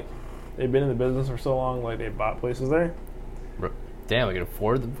of them, like they've been in the business for so long, like they bought places there. Damn, I can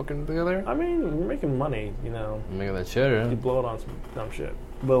afford the fucking thing there. I mean, you're making money, You're making that cheddar. You blow it on some dumb shit.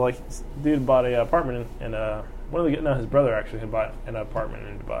 But like, dude bought a apartment in his brother actually had bought an apartment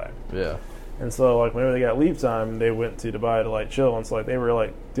in Dubai. Yeah. And so like whenever they got leave time, they went to Dubai to like chill. And so like they were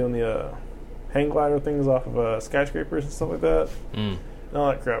like doing the hang glider things off of skyscrapers and stuff like that. And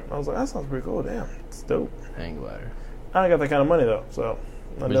all that crap. And I was like, that sounds pretty cool. Damn, it's dope. Hang glider. I ain't got that kind of money though, so.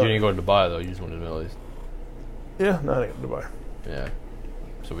 But you didn't go to Dubai though. You just went to the Middle East. Yeah, no, I didn't go to Dubai. Yeah.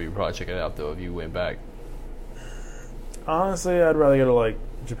 So we would probably check it out though if you went back. Honestly, I'd rather go to like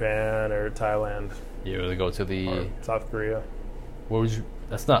Japan or Thailand. You rather go to the or South Korea. Where would you?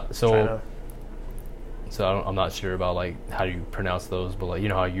 That's not so. China. So I'm not sure about like how you pronounce those, but like you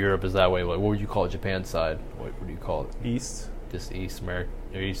know how Europe is that way. Like what would you call Japan side? What do you call it? East. Just East America,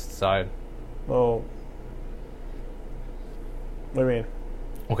 or East side. Well, what do you mean?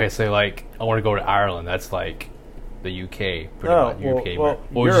 Okay, say like I want to go to Ireland. That's like the UK. Pretty much. UK. Well,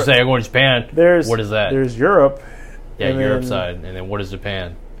 what would you say? I go to Japan. What is that? There's Europe. Yeah, Europe side, and then what is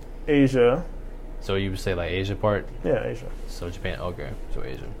Japan? Asia. So you would say like Asia part? Yeah, Asia. So Japan, okay. So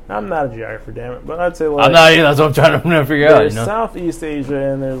Asia. I'm not a geographer, damn it, but I'd say like I'm not either. That's what I'm trying to figure out. There's Southeast Asia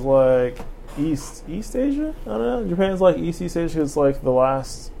and there's like East Asia. I don't know. Japan's like East Asia because it's like the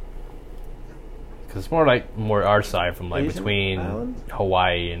last. Because it's more our side from like Asian between island?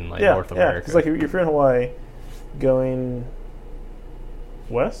 Hawaii and like North America. Yeah, because like if you're in Hawaii, going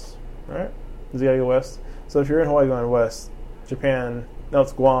west, right? Does you gotta go west? So if you're in Hawaii going west, Japan. No,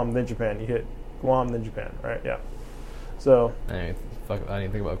 it's Guam then Japan. You hit Guam then Japan, right? Yeah. So. I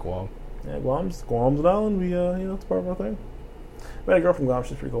didn't think about Guam. Yeah, Guam's an island. We it's part of our thing. We had a girl from Guam.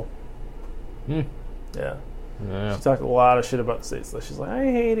 She's pretty cool. Yeah. She talked a lot of shit about the States. She's like, I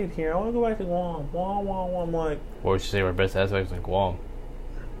hate it here. I want to go back to Guam. Guam. I'm like, what would you say were best aspects in Guam?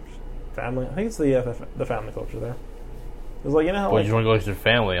 Family. I think it's the family culture there. It's like, you know how. Well, you want to go to your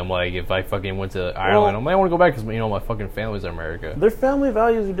family? I'm like, if I fucking went to Ireland, I want to go back because my fucking family's in America. Their family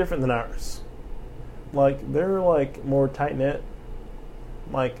values are different than ours. Like they're like more tight knit.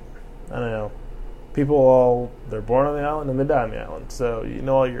 Like I don't know. People they're born on the island and they die on the island. So you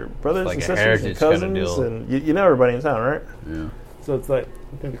know all your brothers like and sisters and cousins and you know everybody in town, right? Yeah. So it's like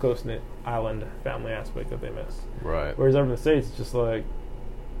the close knit island family aspect that they miss. Right. Whereas over in the States, it's just like.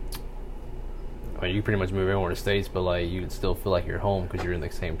 I mean, you pretty much move everywhere to the States, but like you would still feel like you're home because you're in the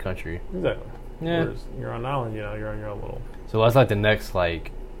same country. Exactly. Yeah. Whereas you're on an island, you're on your own little. So that's like the next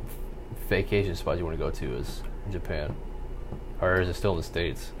like vacation spot you want to go to is Japan, or is it still in the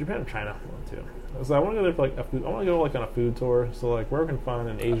States? Japan or China, one too. So I want to go there for like a food. I want to go like on a food tour. So like where we can find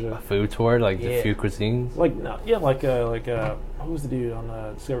in Asia. A food tour, like the Yeah. food cuisines. Like no, yeah, who was the dude on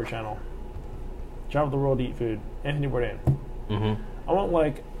the Discovery Channel? Travel the world, eat food. Anthony Bourdain. Mm-hmm. I want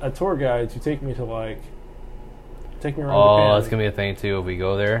like a tour guide to take me around Oh, Japan that's gonna be a thing too if we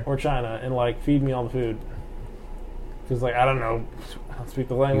go there. or China and like feed me all the food. Because like I don't know, I don't speak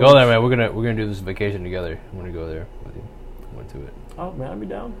the language. Go there, man. We're gonna do this vacation together. I'm gonna go there with you. Went to it. Oh man, I'd be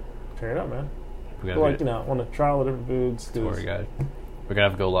down. Check it out, man. We're But, gonna like be want to try all the different foods. a tour guide. We're gonna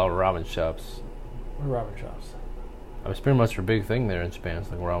have to go to a lot of ramen shops. Ramen shops. I mean, it's pretty much a big thing there in Japan.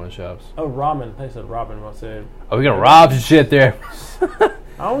 It's like ramen shops. Oh, ramen. They said ramen. I said. Oh, we're gonna rob some shit there.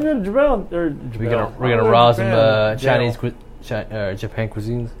 I want to go to Japan. We're gonna rob some Chinese Japan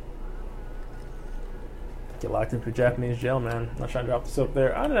cuisines. Get locked into Japanese jail, man. I'm not trying to drop the soap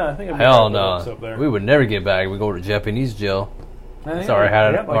there. I don't know. I think I'd be Hell dropping the soap no. there. We would never get back. We go to Japanese jail. I think Sorry, I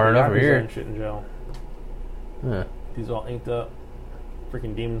had they it got, hard the enough over Yakuza here. and shit in jail. Yeah. These all inked up,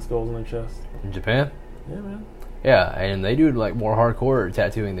 freaking demon skulls on their chest. In Japan? Yeah, man. Yeah, and they do like more hardcore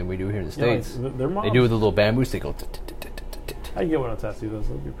tattooing than we do here in the Yeah, like, States. their moms. They do with a little bamboo stick. Go I get one on tattoo though, so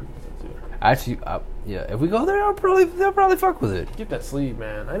it'll be a pretty good tattoo. Actually, yeah, if we go there, they'll probably fuck with it. Get that sleeve,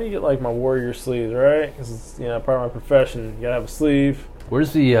 man. I need to get like my warrior sleeves, right? Because it's part of my profession. You gotta have a sleeve.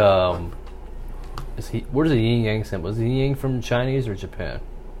 Where's the where's the yin yang symbol? Is the yin yang from Chinese or Japan?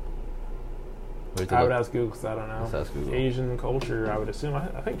 I would ask Google because I don't know. Let's ask Google. Asian culture, I would assume. I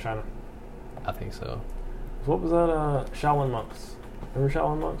think China. I think so. So what was that? Shaolin monks. Remember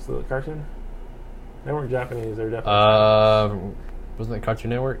Shaolin monks, the cartoon? They weren't Japanese. They were definitely. Wasn't that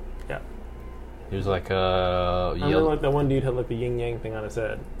Cartoon Network? Yeah. He was like I remember yellow like that one dude had like the yin yang thing on his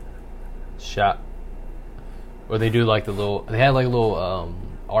head. shot. Or they do like they had like little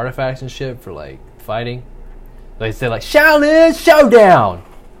artifacts and shit for like fighting. They said like Shaolin Showdown.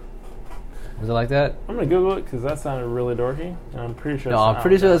 Was it like that? I'm gonna Google it because that sounded really dorky, and I'm pretty sure. No, I'm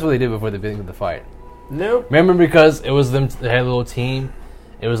pretty sure that's what they did before they began the fight. Nope. Remember, because it was them. They had a little team.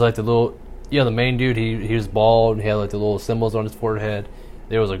 It was like the main dude. He was bald. He had like the little symbols on his forehead.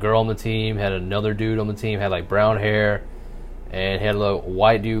 There was a girl on the team. Had another dude on the team. Had like brown hair, and had a little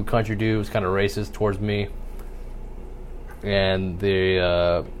white dude, country dude. Was kind of racist towards me. And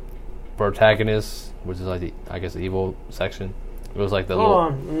the protagonist, which is like the evil section. It was like the Hold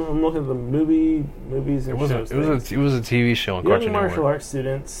little. on, I'm looking at the movies and shows. It was a TV show on Young Cartoon martial Network. arts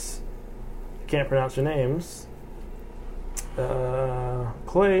students, can't pronounce your names.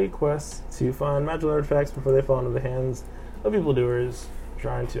 Clay quests to find magical artifacts before they fall into the hands of evildoers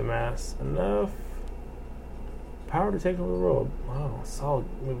trying to amass enough power to take over the world. Wow, solid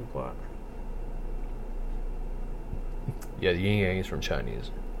movie plot. Yeah, the yin yang is from Chinese.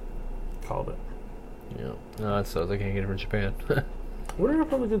 Called it. Yeah, no, that sucks. I can't get it from Japan. What are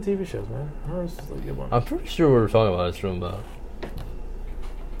probably good TV shows, man? I don't know, it's just like good ones. I'm pretty sure what we're talking about is from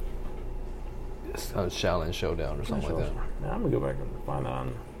Shaolin Showdown or something like that. Yeah, I'm gonna go back and find that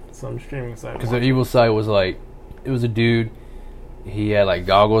on some streaming site. Because the evil side was like, it was a dude. He had like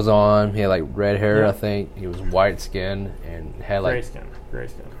goggles on. He had like red hair, Yeah. I think. He was white skin and had like Gray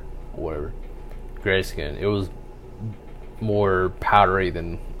skin. whatever, gray skin. It was more powdery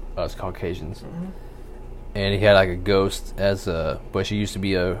than us Caucasians. Mm-hmm. And he had like a ghost but she used to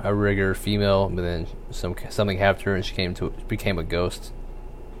be a regular female, but then something happened to her and she became a ghost.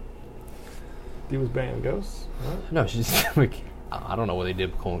 He was banging ghosts. What? No, she's I don't know what they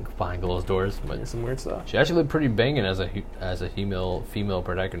did behind closed doors, but There's some weird stuff. she actually looked pretty banging as a female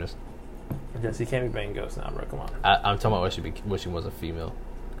protagonist. I guess he can't be banging ghosts now, bro. Come on. I'm talking about when she was a female.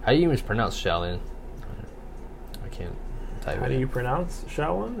 How do you even pronounce Shaolin? I can't type How it. do you pronounce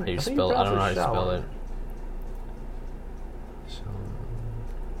Shaolin? How do you think spell it? I don't know how pronounce to spell it.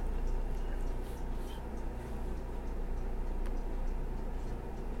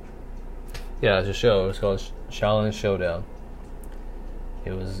 Yeah, it's a show. It's called Shaolin Showdown.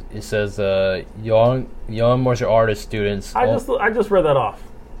 It says young martial artist students. I just read that off.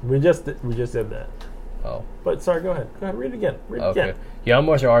 We just did that. Oh. But sorry, go ahead. Read it again. Okay. Young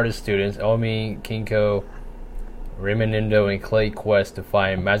martial artist students Omi, Kinko, Raymonindo, and Clay quest to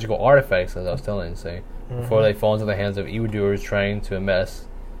find magical artifacts, as I was telling you, before they fall into the hands of evildoers trying to amass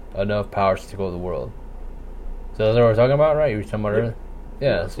enough power to take over the world. So that's what we're talking about, right? You were talking about earlier?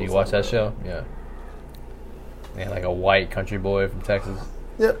 Yeah, so you watched that show? Yeah. And like a white country boy from Texas.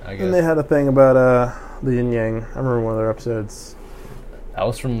 Yep. I guess. And they had a thing about the yin yang. I remember one of their episodes. That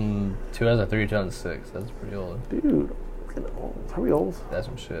was from 2003 2006. That's pretty old. Dude, are we old? That's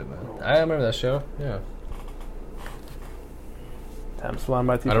some shit, man. I remember that show. Yeah. Time's flying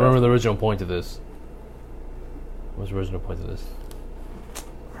by too I don't remember the original point of this. What was the original point of this?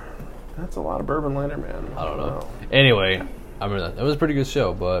 That's a lot of bourbon later, man. I don't know. Anyway, I remember that. It was a pretty good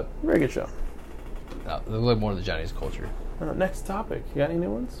show, but Very good show. they look more of the Chinese culture. Next topic. You got any new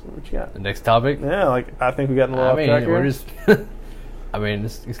ones? What you got? The next topic. Yeah, like I think we got a little I off mean, track here. we're just. I mean,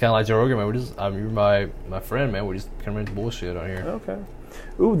 it's kind of like Joe Rogan, man. We're just. You're my friend, man. We just come into bullshit on here. Okay.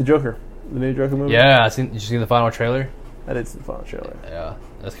 Ooh, the Joker. The new Joker movie. Yeah, did you see the final trailer? I did see the final trailer. Yeah,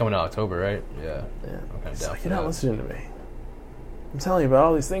 that's coming out October, right? Yeah. Yeah. I'm kind of It's down like for you're not that. listening to me. I'm telling you about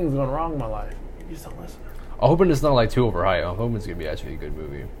all these things going wrong in my life. You just don't listen. I'm hoping it's not like too overhyped. I'm hoping it's gonna be actually a good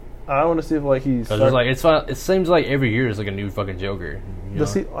movie. I want to see if like he's. Cause it's like it's fun. It seems like every year is like a new fucking Joker. You know?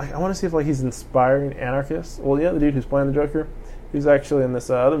 Does he, like, I want to see if like he's inspiring anarchists. Well, the dude who's playing the Joker, he's actually in this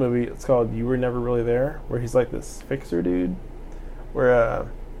other movie. It's called "You Were Never Really There," where he's like this fixer dude. Where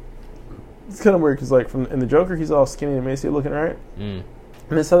it's kind of weird because like in the Joker, he's all skinny and emaciated looking, right? Mm.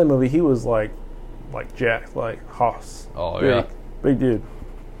 In this other movie, he was like jacked, like Hoss. Oh Big, yeah. big dude,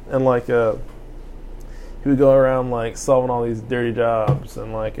 and like he would go around like solving all these dirty jobs,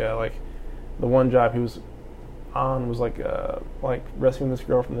 and like the one job he was on was like rescuing this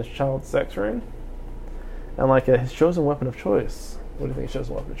girl from this child sex ring, and like his chosen weapon of choice. What do you think his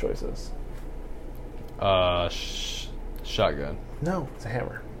chosen weapon of choice is? Shotgun. No, it's a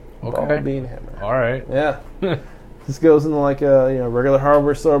hammer. Okay. Ball bean hammer. All right. Yeah. Just goes into like a regular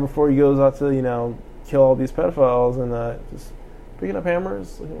hardware store before he goes out to kill all these pedophiles, and just picking up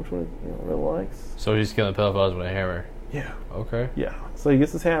hammers, looking at which one he really likes. So he's killing pedophiles with a hammer. Yeah. Okay. Yeah. So he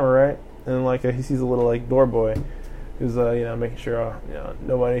gets his hammer, right? And like he sees a little like door boy who's making sure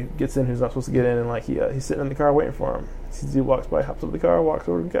nobody gets in who's not supposed to get in, and like he's sitting in the car waiting for him. Sees he walks by, hops up the car, walks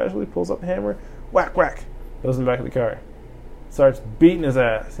over to him casually, pulls up the hammer, whack whack, goes in the back of the car, starts beating his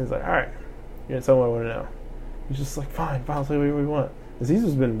ass. He's like, all right, you're gonna tell me what I want to know. He's just like, fine, I'll tell you what you want. Because he's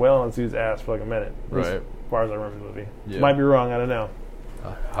just been wailing on this dude's ass for like a minute. Right. As far as I remember the movie. Yeah. Might be wrong, I don't know.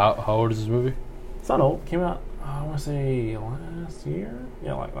 How old is this movie? It's not old. Came out, I want to say last year?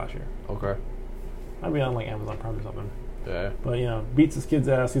 Yeah, like last year. Okay. Might be on like Amazon Prime or something. Yeah. But beats his kid's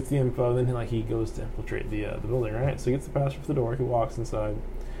ass, gets the info, then he goes to infiltrate the building, right? So he gets the pastor for the door, he walks inside,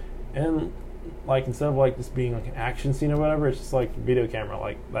 and like instead of like just being like an action scene or whatever, it's just like video camera,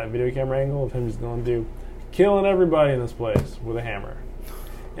 like that video camera angle of him just going through, killing everybody in this place with a hammer.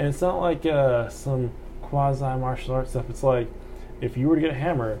 And it's not like some quasi martial arts stuff. It's like if you were to get a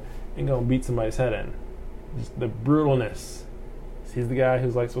hammer and go and beat somebody's head in, just the brutalness. He's the guy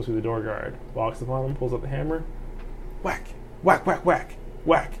who's like supposed to be the door guard. Walks upon him, pulls up the hammer, whack, whack, whack, whack,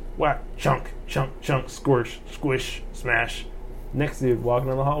 whack, whack, chunk, chunk, chunk, squish, squish, smash. Next dude walking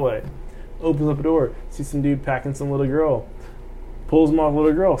down the hallway, opens up a door, sees some dude packing some little girl, pulls him off the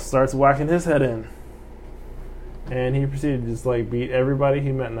little girl, starts whacking his head in. And he proceeded to just like beat everybody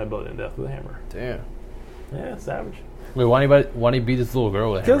he met in that building to death with a hammer. Damn. Yeah, savage. Wait, why did he beat this little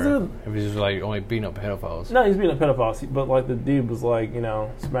girl with a hammer? Because If he's just like only beating up pedophiles. no, he's being a pedophile, but like the dude was like,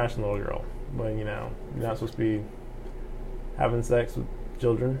 smashing the little girl. But you're not supposed to be having sex with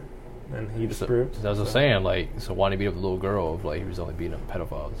children, and he disproved. So, as I was saying, like, so why did he beat up the little girl if like he was only beating up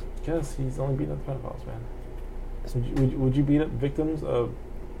pedophiles? Because he's only beating up pedophiles, man. Would you beat up victims of,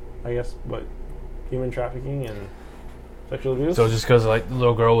 I guess, human trafficking and sexual abuse? So just because like the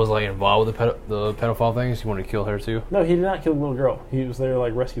little girl was like involved with the pedophile things, you wanted to kill her too? No, he did not kill the little girl. He was there to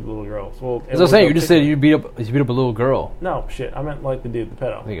like rescue the little girl. So, well, As I was saying, you just said you beat up a little girl. No, shit. I meant like the dude, the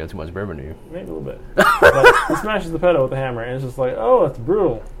pedo. I think you got too much bourbon in you. Maybe a little bit. But he smashes the pedo with a hammer, and it's just like, oh, it's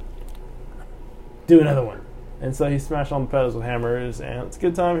brutal. Do another one. And so he smashed all the pedos with hammers, and it's a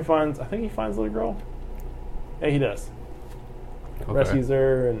good time. I think he finds the little girl. Yeah, he does. Okay. Rescues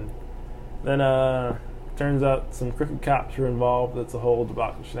her, and then turns out some crooked cops were involved. That's a whole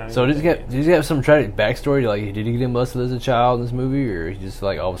debacle. So did he have some tragic backstory? Like, did he get molested as a child in this movie, or he just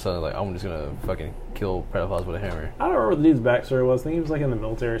like all of a sudden like I'm just gonna fucking kill pedophiles with a hammer? I don't remember what the dude's backstory was. I think he was like in the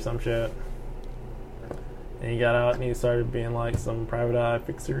military or some shit. And he got out and he started being like some private eye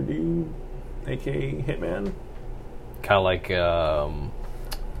fixer dude, aka hitman. Kind of like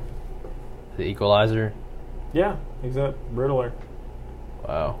the Equalizer. Yeah, except brutaler.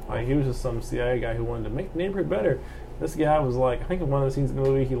 Wow. Like he was just some CIA guy who wanted to make the neighborhood better. This guy was like, I think in one of the scenes in the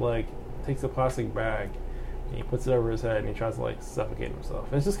movie, he like takes a plastic bag and he puts it over his head and he tries to like suffocate himself.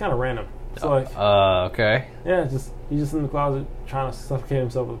 And it's just kind of random. So like, Okay. yeah, he's just in the closet trying to suffocate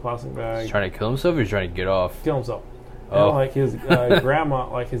himself with a plastic bag. He's trying to kill himself, or he's trying to get off? Kill himself. Oh. And like his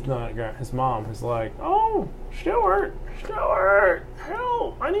grandma, like his mom is like, oh, Stuart,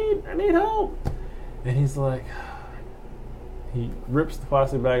 help! I need help. And he's like, he rips the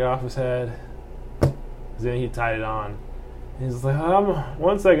plastic bag off his head. Then he tied it on. And he's like,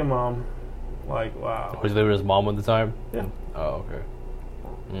 1 second, Mom. Like, wow. Was he living with his mom at the time? Yeah. Oh, okay.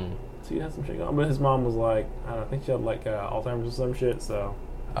 Mm. So he had some shit going on. But his mom was like, I don't know, I think she had like Alzheimer's or some shit, so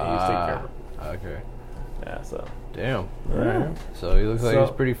he used to take care of her. Okay. Yeah, so. Damn. Yeah. So he looks like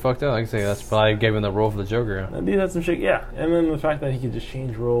he's pretty fucked up. Like I say, that's probably gave him the role for the Joker. That dude had some shit, yeah. And then the fact that he could just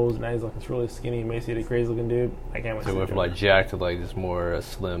change roles, now he's like this really skinny, emaciated, crazy looking dude. I can't wait to So see he went from like Jack to like this more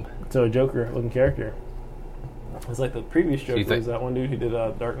slim. So a Joker looking character. It's like the previous Joker think- was that one dude who did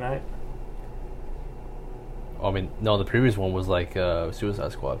Dark Knight. I mean, no, the previous one was like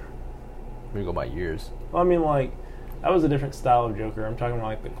Suicide Squad. We go by years. Well, I mean, like, that was a different style of Joker. I'm talking about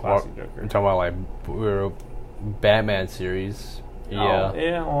like the classic Joker. I'm talking about like Batman series. Yeah. Oh,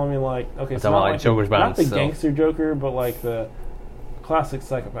 yeah, well, I mean, like, okay, I'm so talking about, like, Joker's by not the himself. gangster Joker, but like the classic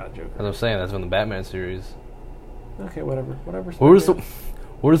psychopath Joker. As I'm saying, that's from the Batman series. Okay, whatever. What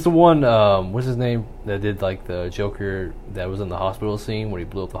was the one? What's his name that did like the Joker that was in the hospital scene when he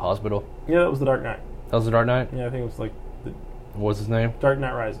blew up the hospital? Yeah, that was the Dark Knight. That was the Dark Knight. Yeah, I think it was like the What was his name? Dark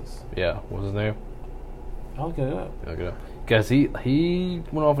Knight Rises. Yeah, what was his name? I'll get it up. Okay. Because he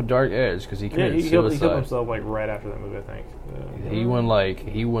went off a dark edge because he Yeah, committed he killed suicide. himself like right after that movie, I think. He went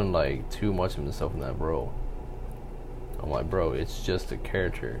like too much of himself in that role. I'm like, bro, it's just a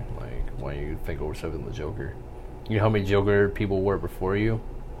character. Like, why do you think over something the Joker? You know how many Joker people were before you?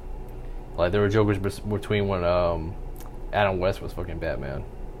 Like, there were Jokers between when Adam West was fucking Batman.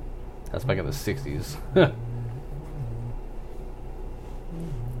 That's back in the 60s.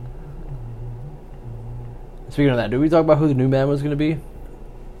 Speaking of that, did we talk about who the new Batman was going to be?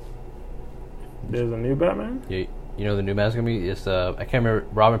 There's a new Batman? Yeah, you know who the new Batman's going to be? It's, I can't remember,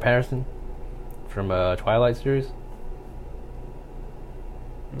 Robin Pattinson from Twilight series?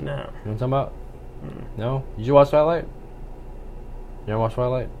 No. You know what I'm talking about? No? Did you watch Twilight? You ever watch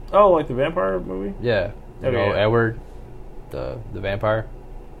Twilight? Oh, like the vampire movie? Yeah. You Okay, know, yeah. Edward, the vampire?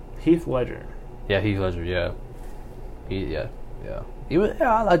 Heath Ledger. Yeah, Heath Ledger, yeah. He was,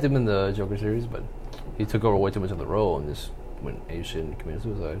 I liked him in the Joker series, but he took over way too much of the role and just went ape shit and committed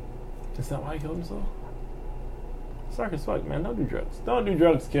suicide. Is that why he killed himself? Sark as fuck, man. Don't do drugs. Don't do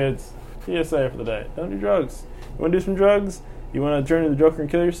drugs, kids. PSA for the day. Don't do drugs. You want to do some drugs? You want to turn into the Joker and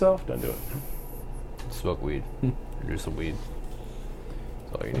kill yourself? Don't do it. Smoke weed. Do some weed.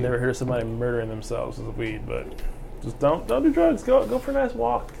 That's all you I need. never heard of somebody murdering themselves with weed, but just don't do drugs. Go for a nice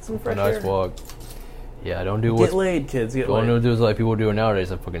walk. Get some A fresh nice air. walk. Yeah, don't do Get what's... laid, kids. Get Don't laid. do like people do nowadays,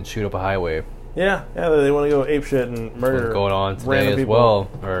 like fucking shoot up a highway. Yeah, they want to go ape shit and What's murder going on today random as people. well.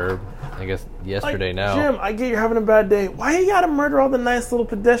 Or, I guess, yesterday Like, now. Jim, I get you're having a bad day. Why you gotta murder all the nice little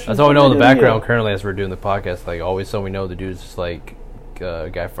pedestrians? That's all we know in the What are you background doing? currently as we're doing the podcast. Like, always so we know the dude's just like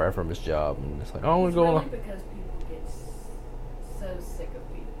a guy fired from his job. And it's like, oh, what's It's going really on? because people get so sick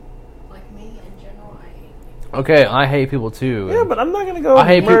of weed. Like me, in general, I hate weed. Okay, I hate people too. Yeah, and but I'm not gonna go. I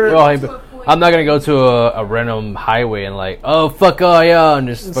hate people. murder. Oh, I hate people. I'm not gonna go to a random highway and like, oh fuck, oh yeah, and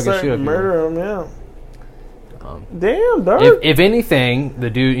just fucking Start shoot up people. murder them. Yeah. Um, Damn, dog. If anything, the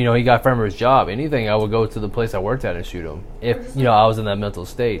dude, you know, he got fired from his job. Anything, I would go to the place I worked at and shoot him. If you know, I was in that mental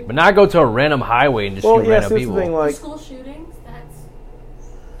state, but not go to a random highway and just Well, shoot yeah, random see, that's people. the thing, like, School shootings,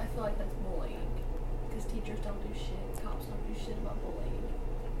 I feel like that's bullying. Because teachers don't do shit, cops don't do shit about bullying.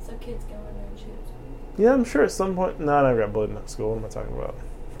 So kids go in there and shoot at people. yeah, I'm sure at some point. No, I never got bullied in school. What am I talking about?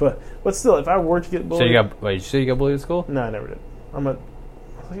 But still, if I were to get So bullied, you got? Wait, you say you got bullied at school? no, I never did.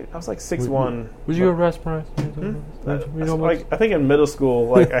 I was like 6'1". Would you go to Rasmus? I think in middle school,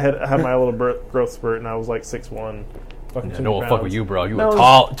 like I had my little growth spurt, and I was like 6'1". Fucking Yeah, 200 no one fuck pounds. with you, bro. You No, a I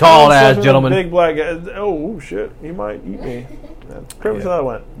was tall ass fucking with gentleman. Big black guy. Oh shit, he might eat me. That's pretty much how that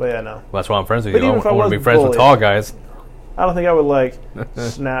went. But yeah, no. Well, that's why I'm friends with But you. even if I I want to be was friends with bullied- tall guys. I don't think I would like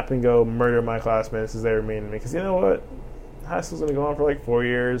snap and go murder my classmates because they were mean to me. Because you know what, high school's gonna go on for like 4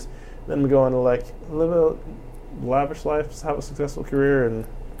 years. Then we go on to like live a lavish life, have a successful career, and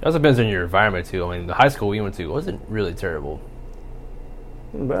It also depends on your environment too. I mean, the high school we went to wasn't really terrible.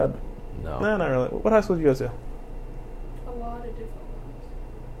 bad. No. No, not really. What high school did you go to? A lot of different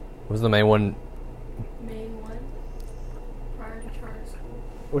ones. Was the main one? Main one, prior to charter school.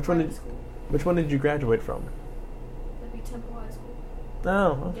 Which one Private did school. Which one did you graduate from? That'd be Temple High School.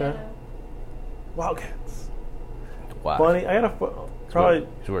 Oh, okay. Ghetto. Wildcats. Wow. Funny. I got probably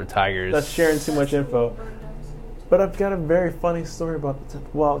We're tigers. that's sharing too much info. Burned down school, too. But I've got a very funny story about the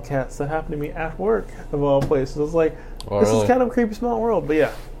Wildcats that happened to me at work, of all places. I was like, Oh, this really? is kind of a creepy small world, but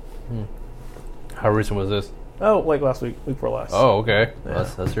yeah. How recent was this? Oh, like last week before last. Oh, okay. Yeah.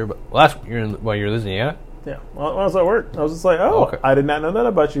 That's your. Last you're in Louisiana. Yeah. When I was at work, I was just like, oh, Okay. I did not know that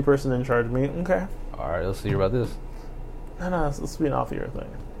about you, person in charge of me. Okay. All right, let's hear about this. No, let's be an off-the-air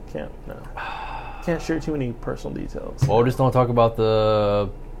thing. Can't share too many personal details. Well, just don't talk about the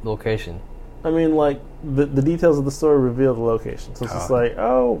location. I mean, like, the details of the story reveal the location. So it's just Oh. like,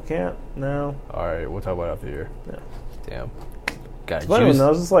 oh, can't, no. All right, we'll talk about it after here. Yeah. Damn. Got But anyway, juice. I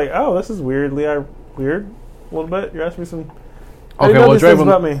was just like, oh, this is weirdly weird a little bit. You're asking me some... How do Okay, you know well, these things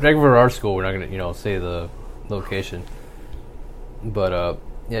about me? drag for our school. We're not gonna, say the location. But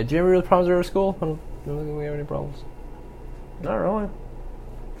yeah, do you ever have problems at our school? I don't think we have any problems. Not really.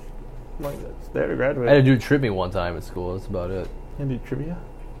 Like, it's there to graduate. I had a dude trip me one time at school. That's about it. And do trivia?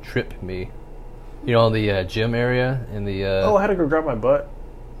 Trip me. You know, in the gym area in the Oh, I had to go grab my butt.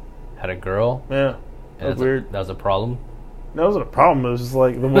 had a girl. Yeah. And That was weird. That was a problem. That wasn't a problem. It was just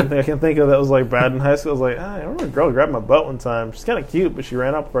like the one thing I can think of that was like bad in high school. I was like, I remember a girl grabbed my butt one time. She's kind of cute, but she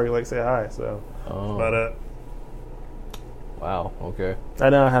ran up before I could like say hi. So Oh, that's about it. wow. Okay. I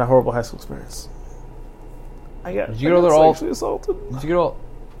know I had a horrible high school experience. Did you go there all? sexually assaulted? Did you get all?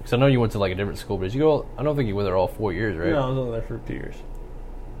 Because I know you went to like a different school, but did you go? I don't think you went there all 4 years, right? No, I was only there for 2 years.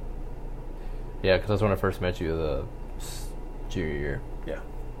 Yeah, because that's when I first met you, the junior year. Yeah.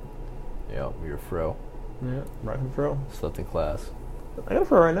 Yeah, you were fro. Yeah, rocking fro. Slept in class. I got a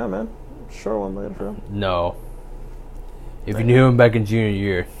fro right now, man. Sure one, I got a fro. No. If you knew him back in junior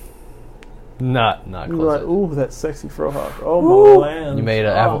year, not You were close. like, ooh, that sexy fro hawk. Oh, Ooh. my land. You made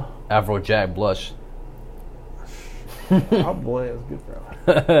an Afro Jack blush. Oh, boy, it was good,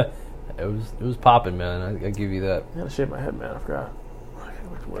 bro. it was popping, man. I give you that. I had to shave my head, man. I forgot. I gotta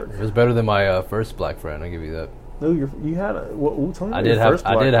go to work. It was better than my first black friend. I give you that. No, you had a... tell me I about did your have first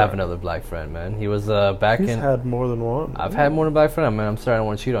I black did have friend. another black friend, man. He was back He's in. had more than one. I've had more than a black friend. I mean, I'm sorry, I don't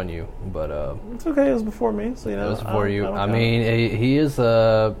want to cheat on you, but It's okay. It was before me, so you know. it was before you. don't I count. mean, he is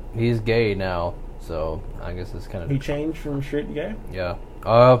he's gay now, so I guess it's kind He of changed from straight to gay. yeah.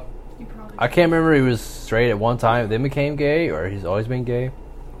 You probably I can't remember he was straight at one time, then became gay, or he's always been gay.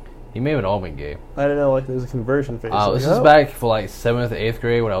 He may have all been gay. I didn't know like there was a conversion phase. This is back for like 7th, 8th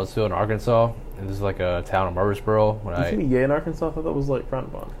grade when I was still in Arkansas. And this is like a town in Murfreesboro. When You can be gay in Arkansas? I thought that was like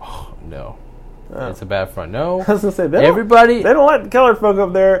frowned upon. no, Oh. it's a bad front. No, I was gonna say everybody. They don't like the colored folk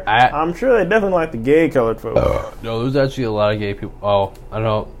up there. I- I'm sure they definitely like the gay colored folk. No, there's actually a lot of gay people. Oh, I don't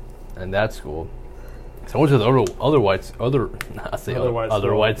know. In that school, so I went to the other white school. Other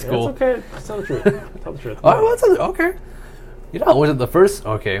white school. Yeah, it's okay. Tell the truth. Tell the truth. Oh, well, that's okay. You know, I went to the first.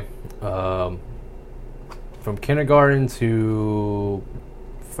 Okay, from kindergarten to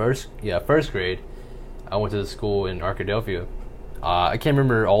first grade, I went to the school in Arkadelphia. I can't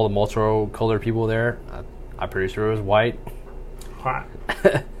remember all the multicolored people there. I'm pretty sure it was white. Hot.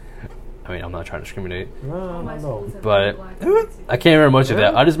 I mean, I'm not trying to discriminate, No, my no. schools have but black and white. I can't remember much of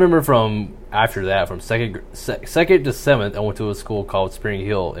that. I just remember from after that, from second to 7th, I went to a school called Spring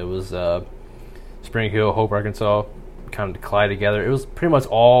Hill. It was Spring Hill, Hope, Arkansas, kind of collided together. It was pretty much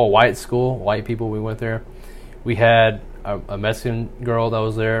all white school, white people. We went there. We had a Mexican girl that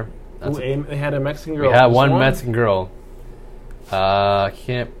was there. They had a Mexican girl. We had Just one Mexican girl. I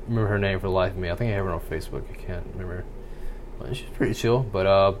can't remember her name for the life of me. I think I have her on Facebook. I can't remember. But she's pretty chill.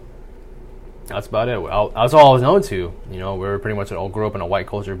 But that's about it. That's all I was known to. You know, we were pretty much all grew up in a white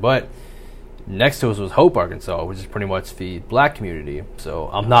culture. But next to us was Hope, Arkansas, which is pretty much the black community. So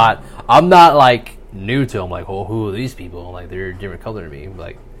I'm not like new to them. Like, oh, who are these people? Like, they're a different color to me.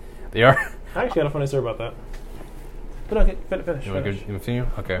 Like, they are. I actually got a funny story about that. But okay, finish. You want to continue?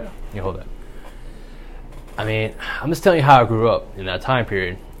 Okay, you hold that. I mean, I'm just telling you how I grew up in that time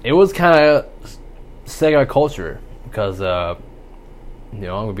period. It was kind of Sega culture because, you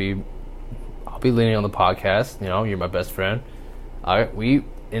know, I'll be leaning on the podcast. You know, you're my best friend. We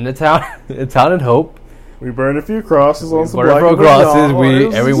in the town, in Hope. We burned a few crosses on some Whatever black and crosses,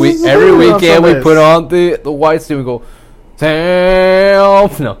 white. every weekend we put on the white suit and go, damn.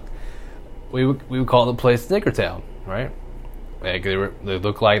 No, we would call the place Snickertown, right? Like they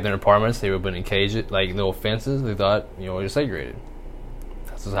looked like their apartments. They were put in cages, like little fences. They thought, you know, we were segregated.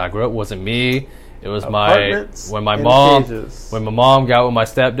 That's just how I grew up. It wasn't me. It was when my mom got with my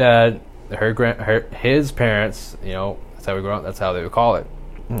stepdad, his parents. You know, that's how we grew up. That's how they would call it.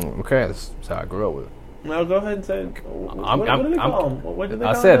 Okay, that's how I grew up with it. Now go ahead and say. What did they call them? What did they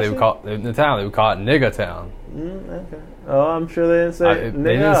call I said that they would call in the town. They would call it Nigga Town. Okay. Oh, I'm sure they didn't say.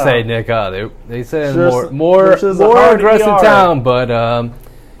 They didn't say Nigga. They said Sure, more which is a hard aggressive ER. town. But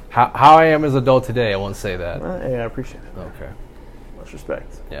how I am as an adult today, I won't say that. Hey, I appreciate it. Okay. Much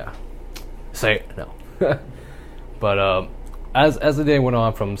respect. Yeah. Say it. No. But as the day went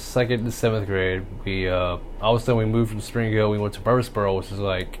on, from 2nd to 7th grade, all of a sudden we moved from Spring Hill. We went to Murfreesboro, which is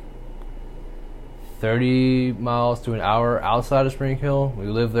like 30 miles to an hour outside of Spring Hill. We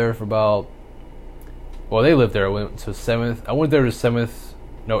lived there for about. Well, they lived there. I went to 7th. I went there to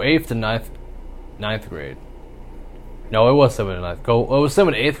 8th to 9th grade. No, it was 7th to 9th. It was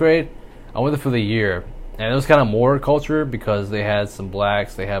 7th to 8th grade. I went there for the year, and it was kind of more culture because they had some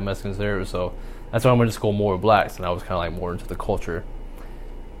blacks, they had Mexicans there, so that's why I went to school more with blacks, and I was kind of like more into the culture.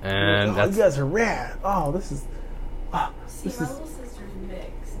 And you guys are rad. Oh, this is. See, my little sister's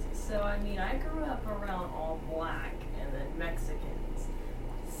mixed. So, I mean, I grew up around all black and then Mexicans.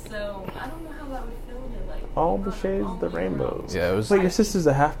 So, I don't know how that would feel to, like... All the shades of the rainbows. Yeah, it was. Wait, your sister's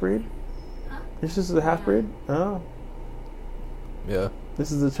a half-breed? Huh? Your sister's a half-breed? Oh. Yeah.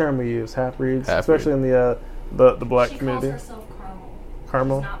 This is the term we use, half-breeds. Half-breed. Especially in the black She community. calls herself caramel.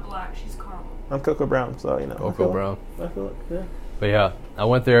 Caramel? She's not black, she's caramel. I'm Cocoa Brown, so, you know. Cocoa Brown. I feel it, yeah. But yeah, I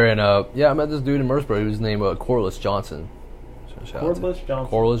went there and I met this dude in Murfreesboro. He was named Corliss Johnson. So shout out to- Corliss Johnson.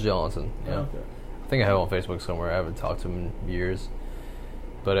 Corliss Johnson. Yeah. Okay. I think I have him on Facebook somewhere. I haven't talked to him in years.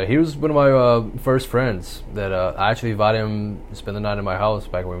 But he was one of my first friends that I actually invited him to spend the night in my house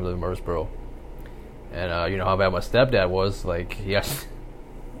back when we lived in Murfreesboro. And you know how bad my stepdad was. Like, he actually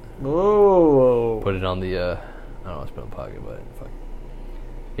Whoa. put it on the, I don't know, it's been in the pocket, but fuck.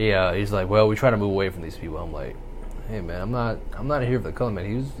 He's like, well, we try to move away from these people. I'm like, hey man, I'm not here for the color, man.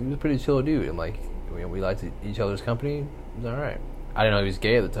 He was a pretty chill dude. I'm like, we liked each other's company. It was all right. I didn't know he was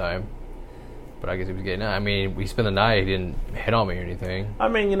gay at the time, but I guess he was gay now. I mean, we spent the night. He didn't hit on me or anything. I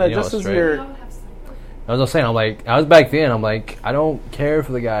mean, you know, just as straight. you're... I would have sleep. I was saying, I was back then. I'm like, I don't care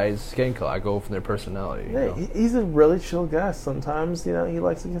for the guy's skin color. I go from their personality. You Hey, know? he's a really chill guy. Sometimes, you know, he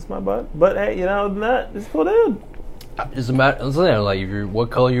likes to kiss my butt. But hey, you know, not he's a cool dude. It's a matter. Like, if you're what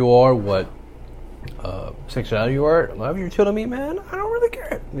color you are, what sexuality you are, whatever you're chill to me, man. I don't really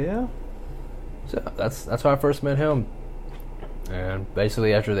care. Yeah. So that's how I first met him. And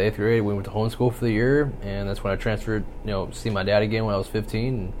basically, after the 8th grade, we went to homeschool for the year, and that's when I transferred. You know, see my dad again when I was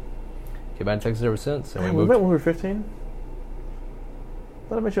 15, and came back to Texas ever since. And We moved. met when we were 15.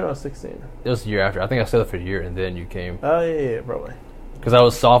 Thought I met you when I was 16. It was the year after. I think I stayed there for a year, and then you came. Oh yeah, probably. Because I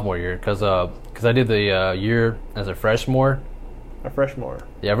was sophomore year. Because I did the year as a freshman. A freshmore.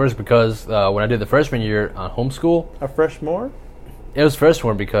 Yeah, first because when I did the freshman year on homeschool, A freshmore? it was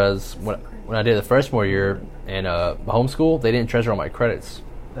freshman because when I did the freshman year in homeschool, they didn't transfer all my credits,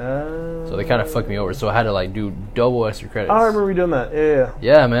 so they kind of fucked me over. So I had to like do double extra credits. I remember you doing that. Yeah.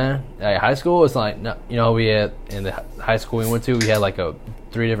 Yeah, man. Like, high school, it's like you know we had in the high school we went to, we had like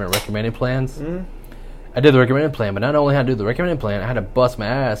 3 different recommended plans. Mm-hmm. I did the recommended plan, but not only had to do the recommended plan, I had to bust my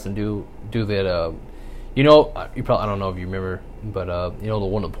ass and do that. You know, you probably I don't know if you remember, but you know the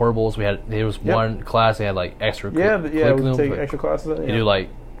one of the portables we had. There was one class they had like extra. Yeah, we curriculum, take like, extra classes. you Yeah. do like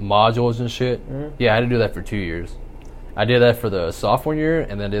modules and shit. Mhm. Yeah, I had to do that for 2 years. I did that for the sophomore year,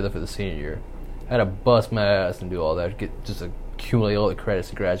 and then I did that for the senior year. I had to bust my ass and do all that, just accumulate all the credits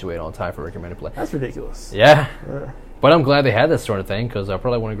to graduate on time for recommended plan. That's ridiculous. Yeah, Yeah. but I'm glad they had that sort of thing because I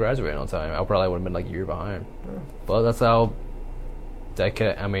probably wouldn't graduate on time. I probably would have been like a year behind. But that's how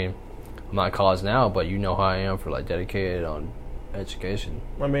dedicated. I mean, I'm not in college now, but you know how I am for like dedicated on education.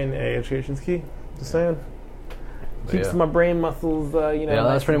 I mean, hey, education's key. Just saying. But Keeps yeah. my brain muscles, you know. Yeah, nice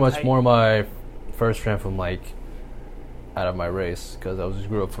that's pretty and much tight. more my first friend from like out of my race because I just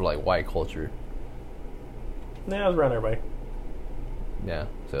grew up for like white culture. Yeah, I was around everybody. Yeah,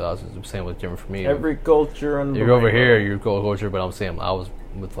 so that was the same with different for me. Every culture and You're over here, you're culture, but I'm saying I was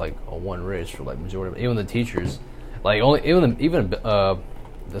with like a one race for like majority. Even the teachers, like only even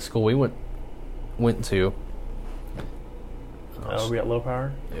the school we went to. Oh, we got low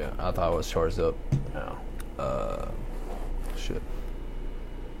power? Yeah, I thought I was charged up. No. Shit.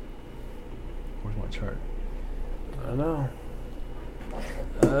 Where's my chart? I don't know.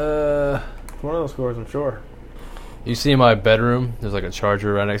 Uh, One of those scores, I'm sure. You see in my bedroom, there's like a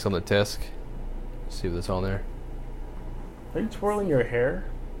charger right next on the desk. See if that's on there. Are you twirling your hair?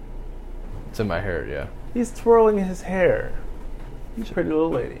 It's in my hair, yeah. He's twirling his hair. You pretty little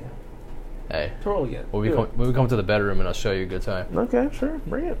lady. Hey, Twirl again. when we come to the bedroom and I'll show you a good time. Okay, sure.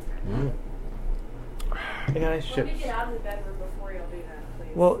 Bring it. Mm. Hey guys, Let shit. me get out of the bedroom before y'all do that,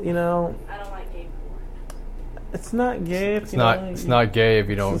 please. Well, you know, I don't like gay porn. it's not gay if It's you not. know, It's not gay if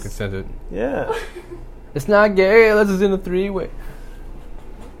you don't It's just- consent it. Yeah. It's not gay unless it's in a 3-way.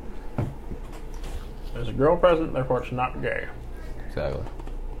 There's a girl present, therefore it's not gay. Exactly.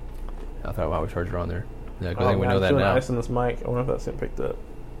 I thought I would charge her on there. Yeah, good Oh, thing we man, know that I'm feeling now. ice in this mic. I wonder if that's getting picked up.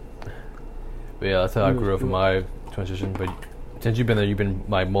 But yeah, that's how I grew up in my transition. But since you've been there, you've been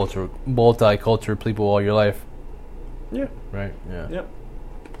my multicultural people all your life, Yeah. right? Yeah. Yep.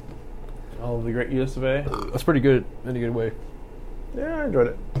 All of the great US of A. That's pretty good in a good way. Yeah, I enjoyed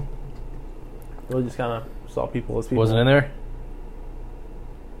it. Really just kind of saw people as people. Wasn't in there?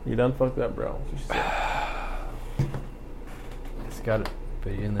 You done fucked up, bro. That's what she said. It's got to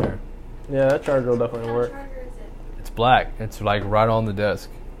be in there. Yeah, that charger will definitely What work. charger is it? It's black. It's like right on the desk.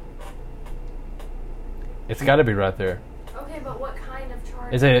 It's got to be right there. Okay, but what kind of charger?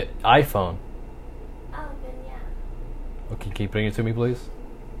 It's an iPhone. Oh, then yeah. Okay, can you bring it to me, please?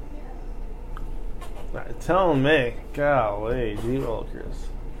 Tell me. Golly, gee, well, Chris.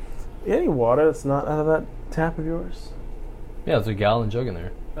 Any water that's not out of that tap of yours? Yeah, there's a gallon jug in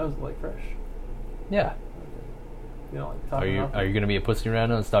there. That was like fresh. Yeah. You know, like Are you gonna be a pussy right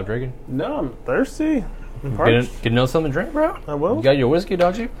now and stop drinking? No, I'm thirsty. I'm Get parched. know something to drink, bro? I will. You got your whiskey,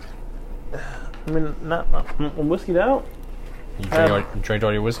 don't you? I mean, I'm whiskeyed out. You drank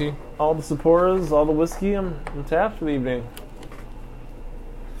all your whiskey? All the Sapporos, all the whiskey. I'm tapped for the evening.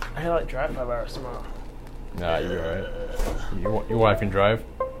 I like drive 5 hours tomorrow. Nah, you're alright. Your wife can drive?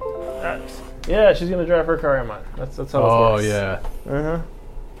 Yeah, she's gonna drive her car in mine. That's how it works. Oh, yeah.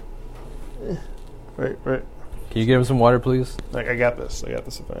 Right. Can you get him some water, please? Like, I got this, I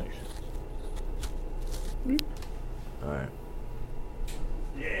think. Alright.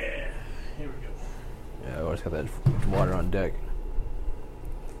 Yeah. Here we go. Yeah, I always got that water on deck.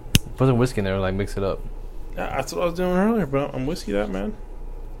 Put some whiskey in there and, like, mix it up. Yeah, that's what I was doing earlier, but I'm whiskeyed out, man.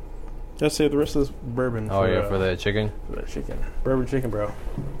 Gotta save the rest of this bourbon. Oh, yeah, for that chicken? For that chicken. Bourbon chicken, bro.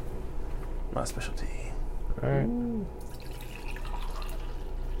 My specialty. Alright.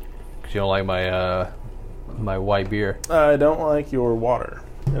 Because you don't like my white beer. I don't like your water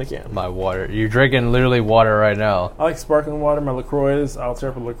in a can. My water. You're drinking literally water right now. I like sparkling water. My LaCroix I'll tear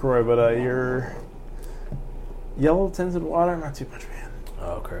up a LaCroix, but your yellow tinted water, not too much, man.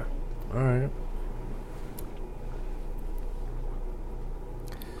 Oh, okay. Alright.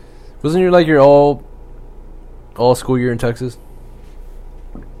 Wasn't your all school year in Texas?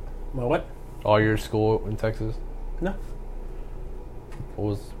 My what? All your school in Texas? No.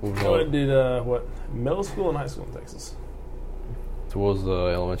 What was I did middle school and high school in Texas. So what was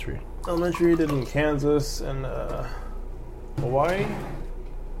the elementary? Elementary did in Kansas and Hawaii.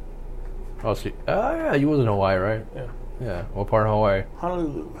 Oh, yeah, you was in Hawaii, right? Yeah. Yeah. What part of Hawaii?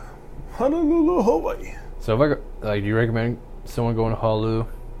 Honolulu, Hawaii. So if do you recommend someone going to Honolulu?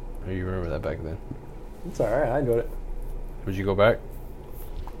 Or you remember that back then? It's alright, I enjoyed it. Would you go back?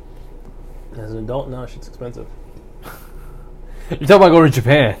 As an adult, no, shit's expensive. You're talking about going to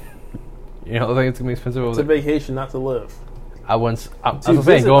Japan. You don't think it's going to be expensive It's over a there? vacation, not to live. I was To saying,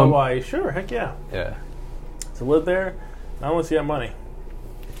 visit going... Hawaii, sure, heck yeah. Yeah. To live there, not unless you have money.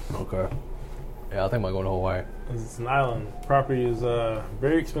 Okay. Yeah, I think about going to Hawaii. 'Cause it's an island. Property is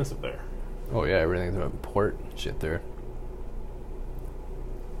very expensive there. Oh, yeah, everything's about port shit there.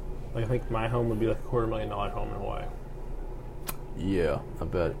 Like, I think my home would be like a $250,000 home in Hawaii. Yeah, I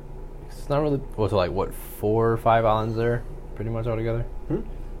bet. It's not really... What's it like, 4 or 5 islands there? Pretty much altogether?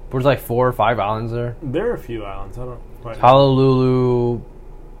 There's like 4 or 5 islands there. There are a few islands. I don't quite know. Honolulu,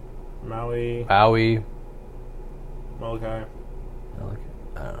 Maui, Maui. Molokai. I don't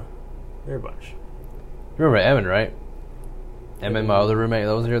know. There are a bunch. You remember Evan, right? Evan, my other roommate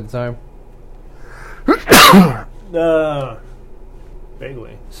that was here at the time?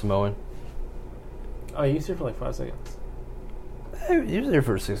 Vaguely. Samoan. Oh, he was here for like 5 seconds. He was there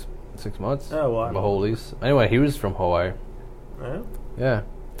for six months. Oh, well, The whole lease. Anyway, he was from Hawaii. Yeah? Yeah.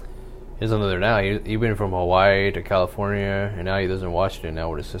 He's under there now. He went from Hawaii to California, and now he lives in Washington now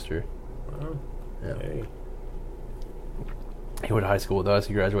with his sister. Oh. Yeah. Hey. He went to high school with us.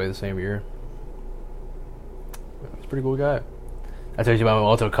 He graduated the same year. He's a pretty cool guy. I told you about my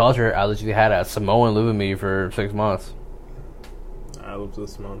multiple culture. I literally had a Samoan live with me for 6 months. I lived with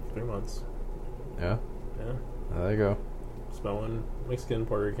Samoan for 3 months. Yeah? Yeah. There you go. Samoan, Mexican,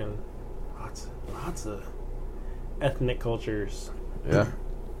 Puerto Rican. Lots of ethnic cultures. Yeah.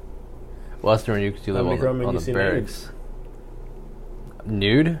 Well, that's during you because you live How many grown men on you the seen barracks.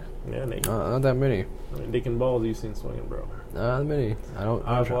 Nude? Yeah, naked. Not that many. I mean, dick and balls you've seen swinging, bro. Not that many. I don't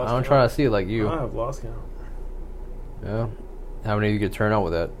I've lost try to count. see it like you. I've lost count. Yeah. How many do you get turned on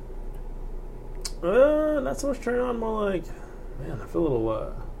with that? Not so much turn on, more like, man, I feel a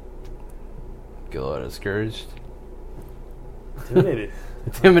little Get a little discouraged. intimidated.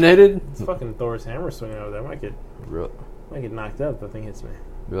 Intimidated? It's fucking Thor's hammer swinging over there. Might get knocked out if that thing hits me.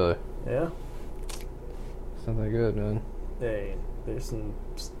 Really? Yeah. It's not that good, man. Hey, there's some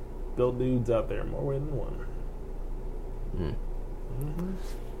built dudes out there, more way than one.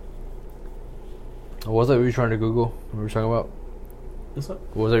 What was that we were trying to Google? What were we talking about? What's up?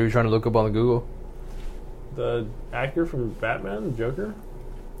 What was that you were trying to look up on the Google? The actor from Batman, Joker?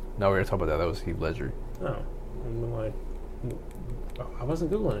 No, we were talking about that. That was Heath Ledger. No. I'm like, I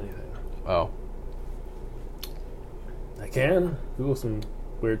wasn't Googling anything. Oh. I can Google some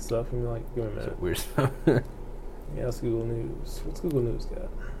weird stuff and be like, give me a minute. Weird stuff. Yeah, let's Google News. What's Google News got?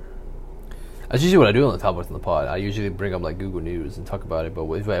 That's usually what I do on the topics in the pod. I usually bring up like Google News and talk about it. But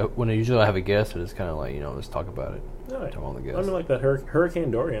when I usually have a guest, I just kind of like just talk about it. All right. Talk on the guest. I mean, like that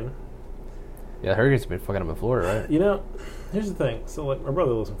Hurricane Dorian. Yeah, hurricanes have been fucking up in Florida, right? You know, here's the thing. So, like, my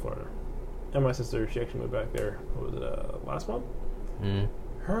brother lives in Florida, and my sister, she actually moved back there. What was it? Last month. Mm.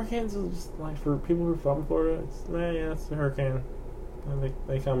 Hurricanes is just like for people who are from Florida. It's it's a hurricane. And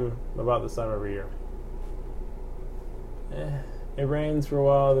they come about this time every year. It rains for a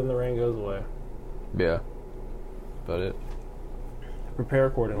while, then the rain goes away. Yeah. About it. Prepare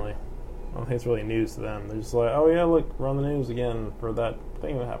accordingly. I don't think it's really news to them. They're just like, oh yeah, look, we're on the news again for that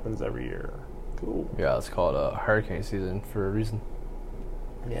thing that happens every year. Cool. Yeah, it's called hurricane season for a reason.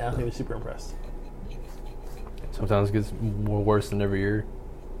 Yeah, I think they're super impressed. Sometimes it gets more worse than every year.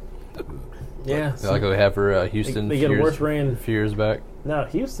 Yeah. Like we have for Houston. They get worse rain. A few years back. No,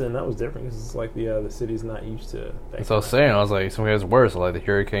 Houston, that was different because it's like the city's not used to that. That's what I was saying. I was like, some guys worse. Like the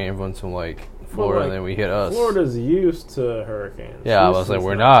hurricane went from like Florida, and then we hit us. Florida's used to hurricanes. Yeah, I was like,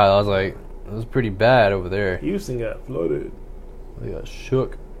 we're not. I was like, it was pretty bad over there. Houston got flooded. They got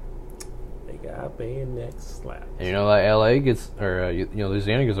shook. They got bayonet slapped. And like LA gets, or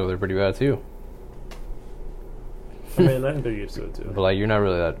Louisiana gets over there pretty bad too. I mean, I think they're used to it too. But like, you're not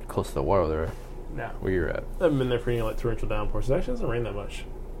really that close to the water there. No. Where you're at. I haven't been there for any like torrential downpours. It actually hasn't rained that much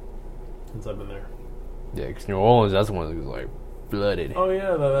since I've been there. Yeah, because New Orleans, that's the one that was like flooded. Oh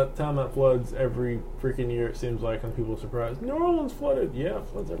yeah, that town that floods every freaking year. It seems like, and people are surprised. New Orleans flooded. Yeah, it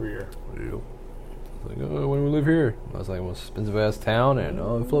floods every year. Yeah. Like, oh, when do we live here? I was like, most expensive ass town, and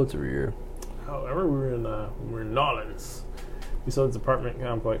it floats every year. However, we were in New Orleans. We saw these apartment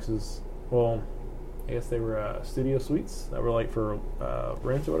complexes. Well, I guess they were studio suites that were like for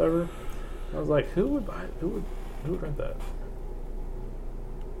rent or whatever. I was like, who would rent that?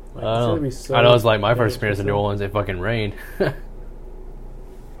 Like, I know. I know. It's like my first experience in New Orleans. It fucking rained.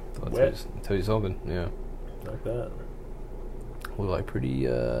 I'll tell you something. Yeah. Like that. We were like pretty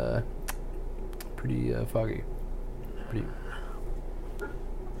foggy. Pretty.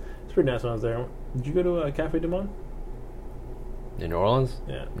 It's pretty nice when I was there. Did you go to Cafe Du Monde? In New Orleans?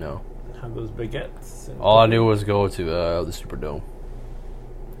 Yeah. No. Have those baguettes. All I did was go to the Superdome.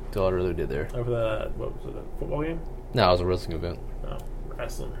 That's all I really did there. Over that, what was it, a football game? No, it was a wrestling event. No,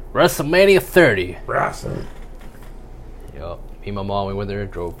 wrestling. WrestleMania 30. Wrestling. Yup. Me and my mom, we went there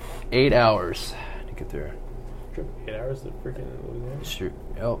and drove 8 hours to get there. Trip 8 hours to freaking Louisiana?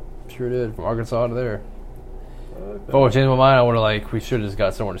 Sure did. From Arkansas to there. Like But when I changed my mind, I wanted we should have just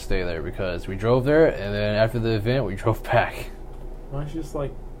got somewhere to stay there because we drove there and then after the event we drove back. Why don't you just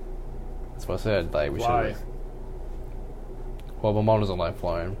that's what I said. Like we should fly? have. Well, my mom doesn't like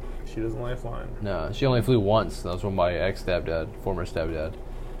flying. She doesn't like flying. No, she only flew once. That was with my former stepdad.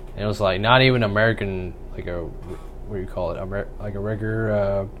 And it was like not even American, like a, what do you call it? Like a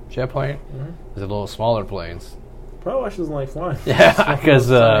regular jet plane. Mm-hmm. It was a little smaller planes. Probably why she doesn't like flying. Yeah, because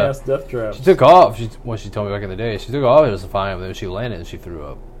death trap. she took off. She told me back in the day. She took off. It was fine, but then she landed and she threw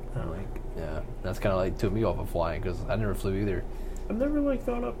up. Yeah, that's kind of took me off of flying because I never flew either. I've never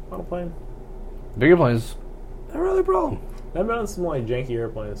thrown up on a plane. Bigger planes, not really a problem. I've been on some janky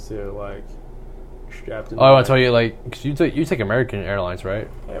airplanes too, strapped in. Oh, I want to tell you, cause you take American Airlines, right?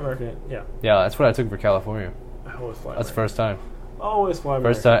 American, yeah. Yeah, that's what I took for California. I always fly. That's the first time. Always fly.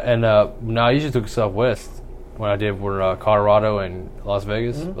 First time, and no, I usually took Southwest when I did for Colorado and Las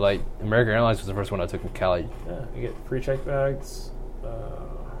Vegas. Mm-hmm. But American Airlines was the first one I took in Cali. Yeah, you get free check bags.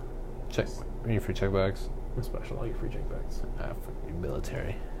 You need free check bags. I'm special. I get free check bags. For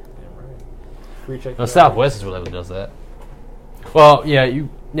military. Yeah, right. Free check. No, Southwest is what does that. Well, yeah, you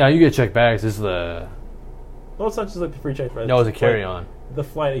get check bags. This is the. Well, it's not just the free check bags. No, it's a carry-on. The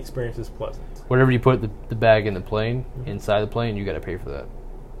flight experience is pleasant. Whenever you put the bag in the plane, inside the plane, you got to pay for that.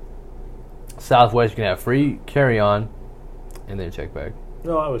 Southwest, you can have free carry-on, and then a check bag.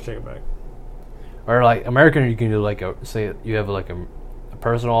 No, I always check it back. Or American, you can do say you have a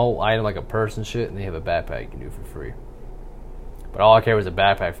personal item like a purse and shit, and they have a backpack you can do for free. But all I carried was a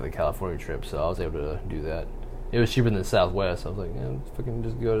backpack for the California trip, so I was able to do that. It was cheaper than Southwest. I was like, yeah, fucking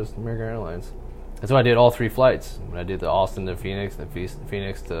just go to American Airlines. That's why I did all 3 flights. When I did the Austin to Phoenix, then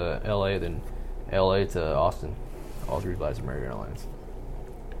Phoenix to LA, then LA to Austin. All 3 flights American Airlines.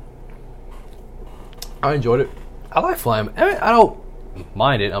 I enjoyed it. I like flying. I mean, I don't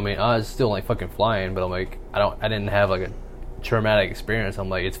mind it. I mean, I still like fucking flying, but I'm like, I didn't have a traumatic experience. I'm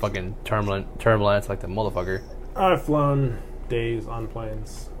like, it's fucking turbulence like the motherfucker. I've flown days on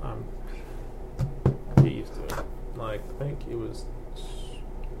planes. Get used to it. I think it was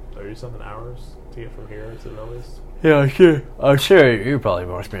 30-something hours to get from here to the Middle East. Yeah, sure. I'm sure you're probably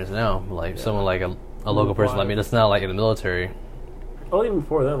more experienced now. Someone a local person like me that's not in the military. Well, even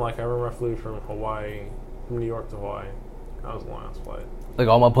before then, like I remember I flew from New York to Hawaii. That was the longest flight. Like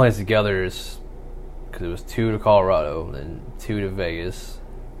all my planes together is because it was 2 to Colorado, then 2 to Vegas,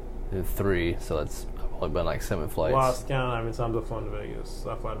 then 3. So that's I've only been like 7 flights. Lost count how many times I've flown to Vegas.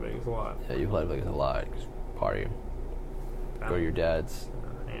 I fly to Vegas a lot. Yeah, you fly to Vegas a lot. Party, go to your dad's.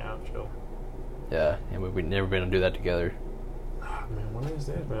 Hang out, chill. Yeah, and we've never been able to do that together. Ah, man, one of these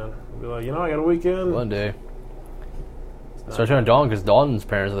days, man. I'll be like, I got a weekend. One day. So I turned to Dalton because Dalton's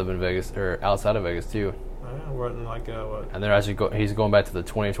parents live in Vegas or outside of Vegas too. Yeah, we're in like what? And they're actually he's going back to the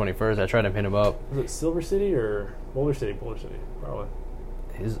 2021st. I tried to hit him up. Was it Silver City or Boulder City? Boulder City, probably.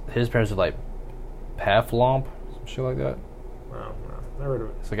 His parents are like Paflomp, some shit like that. No, never heard of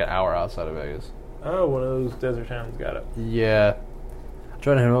it. It's like an hour outside of Vegas. Oh, one of those desert towns. Got it. Yeah. I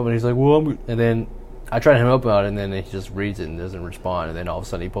tried to hit him up, and he's like, well, and then I tried to hit him up about it, and then he just reads it and doesn't respond. And then all of a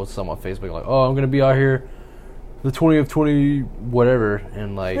sudden he posts something on Facebook like, oh, I'm going to be out here the 20th, 20, whatever.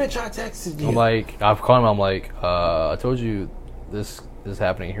 And like, Bitch, I texted you. I'm like, I've called him, I'm like, I told you this is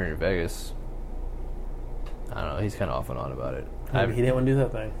happening here in Vegas. I don't know, he's kind of off and on about it. Maybe he didn't want to do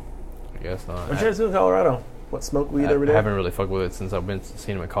that thing. I guess not. What you guys do in Colorado? What, smoke weed every day? I haven't really fucked with it since I've been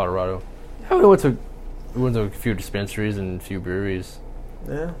seeing him in Colorado. We went to a few dispensaries and a few breweries.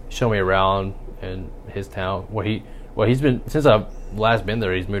 Yeah. Show me around in his town. He's been since I've last been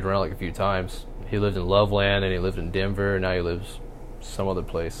there. He's moved around like a few times. He lived in Loveland and he lived in Denver. And now he lives some other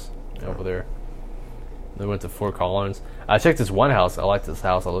place over there. Then went to Fort Collins. I checked this one house. I liked this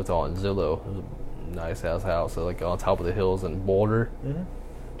house. I looked on Zillow. It was a nice house. So like on top of the hills in Boulder. Mm-hmm.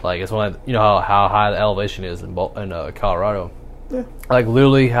 Like it's one. You know how high the elevation is in Colorado. Yeah. Like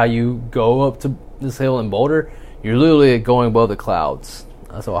literally how you go up to this hill in Boulder, you're literally going above the clouds.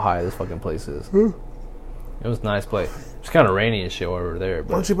 That's how high this fucking place is. It was a nice place. It's kind of rainy and shit over there.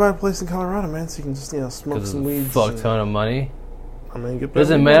 Why don't you buy a place in Colorado, man, so you can just smoke some weed? Fuck ton of money. I mean,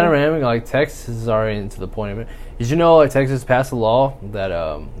 Doesn't matter, man. Like Texas is already into the point of it. Did you know like Texas passed a law that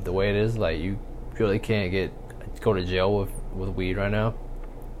the way it is, like you really can't go to jail with weed right now?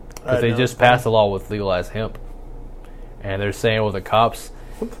 Because they just passed a law with legalized hemp, and they're saying with the cops.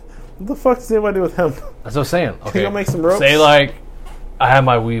 What the fuck does anybody do with hemp? That's what I'm saying. Okay, Can you go make some ropes? Say like, I have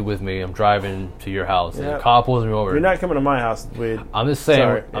my weed with me. I'm driving to your house, and the cop pulls me over. You're not coming to my house with weed. I'm just saying.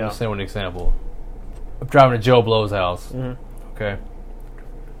 Sorry, I'm just saying an example. I'm driving to Joe Blow's house. Mm-hmm. Okay.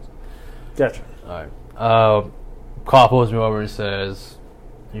 Gotcha. All right. Cop pulls me over and says,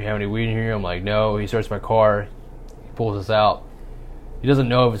 "You have any weed in here?" I'm like, "No." He starts my car. He pulls us out. He doesn't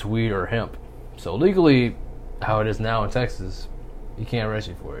know if it's weed or hemp. So legally, how it is now in Texas, you can't arrest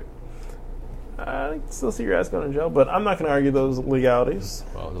you for it. I can still see your ass going to jail, but I'm not going to argue those legalities.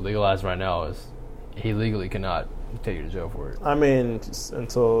 Well, the legalized right now is he legally cannot take you to jail for it. I mean, just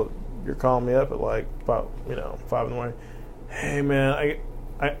until you're calling me up at like about 5 in the morning. Hey man,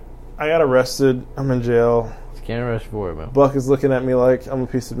 I got arrested. I'm in jail. You can't arrest you for it, man. Buck is looking at me like I'm a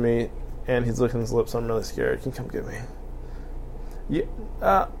piece of meat, and he's licking his lips. I'm really scared. Can you come get me?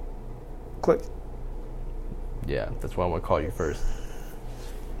 Yeah. Click. Yeah, that's why I'm gonna call you first.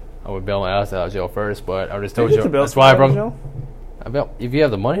 I would bail my ass out of jail first, but I just told you. That's why I broke. If you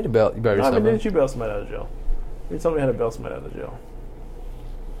have the money to bail, you better. No, I mean, didn't you bail somebody out of jail? You told me how to bail somebody out of jail.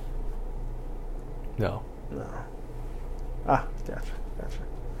 No. Gotcha.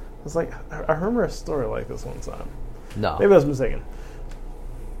 It's like I remember a story like this one time. No. Maybe I was mistaken.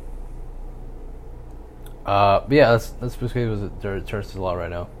 Yeah, that's basically what the church is law right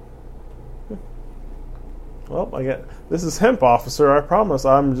now. Well, this is hemp, officer. I promise.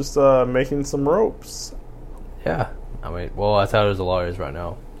 I'm just making some ropes. Yeah, I mean, well, that's how the law is right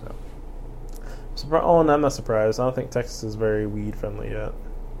now. So. And I'm not surprised. I don't think Texas is very weed friendly yet.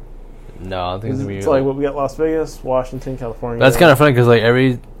 No, I don't think it's like what we got: Las Vegas, Washington, California. That's kind of funny because like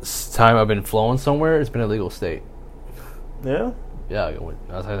every time I've been flowing somewhere, it's been a legal state. Yeah. Yeah, I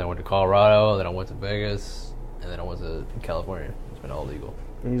went to Colorado, then I went to Vegas, and then I went to California. It's been all legal.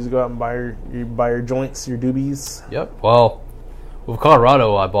 And you just go out and buy your joints, your doobies. Yep. Well, with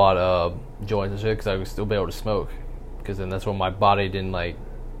Colorado, I bought joints and shit because I would still be able to smoke. Because then that's when my body didn't like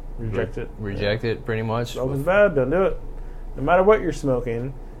reject it pretty much. Smoke is bad. Don't do it. No matter what you're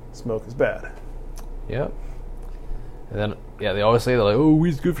smoking, smoke is bad. Yep. And then they always say they're like, "Oh,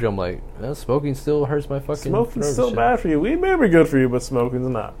 weed's good for you." I'm like, smoking still hurts my fucking. Smoking's still bad for you. Weed may be good for you, but smoking's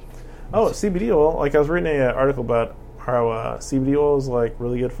not. Oh, CBD oil. Like I was reading an article about how CBD oil is like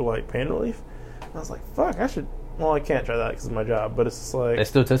really good for like pain relief. And I was like, "Fuck, I should." Well, I can't try that because it's my job, but it's just like they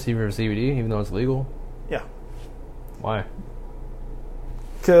still test you for CBD even though it's legal. Yeah. Why?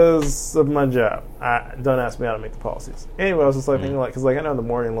 Because of my job. Don't ask me how to make the policies. Anyway, I was just like thinking because I know in the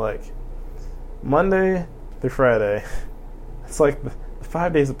morning like Monday through Friday, it's like the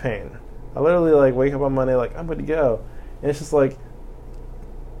 5 days of pain. I literally like wake up on Monday like I'm good to go, and it's just like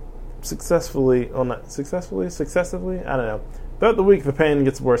successively, I don't know. Throughout the week, the pain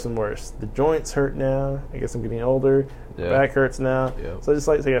gets worse and worse. The joints hurt now. I guess I'm getting older. Yeah. Back hurts now. Yeah. So I just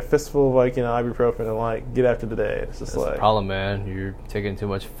like take a fistful of like ibuprofen and like get after the day. It's just That's like the problem, man. You're taking too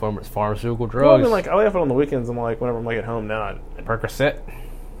much pharmaceutical Well, I drugs. mean, like I lay off it on the weekends. I'm like whenever I'm like at home now. Percocet.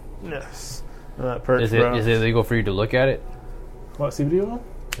 Yes. Perks, Is it bro. is it illegal for you to look at it? What, CBD oil?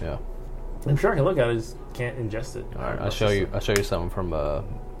 Yeah. I'm sure I can look at it. I just can't ingest it. All right. I'll show you something from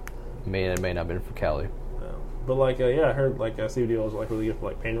may not have been from Cali. But like, yeah, I heard like CBD oil is like really good for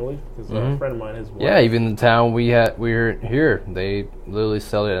like pain relief because a friend of mine has. Yeah, even in the town we were here, they literally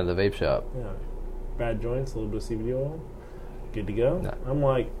sell it at the vape shop. Yeah, bad joints, a little bit of CBD oil, good to go. Nah. I'm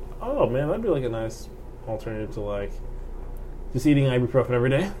like, oh man, that'd be like a nice alternative to like just eating ibuprofen every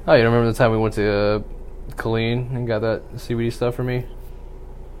day. Oh, you remember the time we went to Colleen and got that CBD stuff for me?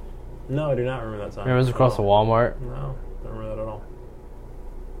 No, I do not remember that time. Remember it was across the Walmart? No, don't remember that at all.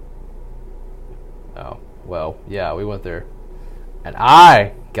 Oh, well, yeah, we went there, and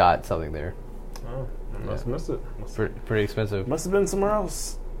I got something there. Oh, I must have missed it. Pretty expensive. Must have been somewhere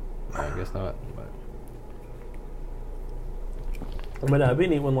else. I guess not. But I've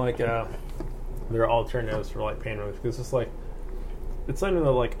been eating like there are alternatives for like pain relief because it's like it's not even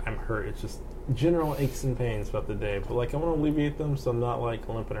that like I'm hurt. It's just general aches and pains throughout the day. But like I want to alleviate them, so I'm not like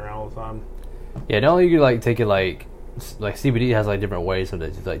limping around all the time. Yeah, not only you can like take it like CBD has like different ways of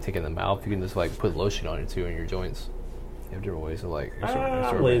just like taking the mouth. You can just like put lotion on it too in your joints. You have different ways of like.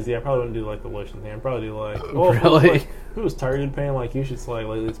 I'm lazy. I probably wouldn't do like the lotion thing. I'd probably do like Really? If it was targeted pain, like you should like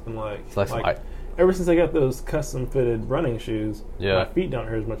lately it's been like It's like ever since I got those custom fitted running shoes, Yeah. my feet don't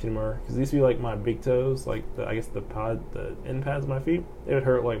hurt as much anymore. Because these used to be like my big toes, like the end pads of my feet, they would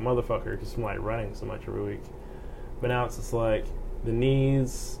hurt like motherfucker just from like running so much every week. But now it's just like the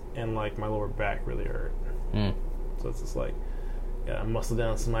knees and like my lower back really hurt. So it's just like, gotta muscle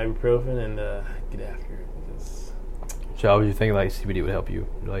down some ibuprofen and get after it. Because, so how would you think like CBD would help you?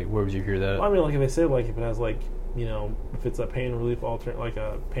 Like where would you hear that? well, I mean, like if they said like if it has like, you know, if it's a pain relief like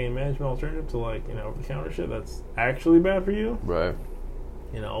a pain management alternative to like, you know, over the counter shit that's actually bad for you, Right.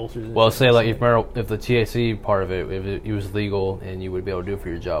 you know, ulcers. And Well, shit, say like it's if the THC part of it, if it was legal and you would be able to do it for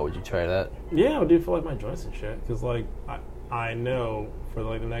your job, would you try that? yeah, I would do it for like my joints and shit. Because like I know for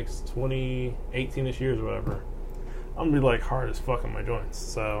like the next 18ish years or whatever, I'm gonna be like hard as fuck on my joints.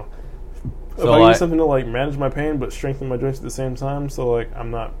 So if I use something to like manage my pain but strengthen my joints at the same time, so like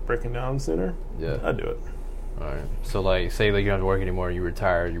I'm not breaking down sooner, Yeah. I'd do it. All right. So like say like you don't have to work anymore, you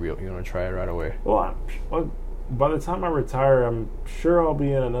retire, you're gonna try it right away. Well, by the time I retire, I'm sure I'll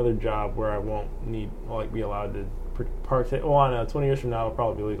be in another job where I won't need like be allowed to partake. Well, I know 20 years from now it'll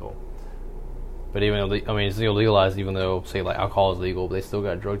probably be legal. But even though, I mean, it's still legalized, even though say like alcohol is legal, but they still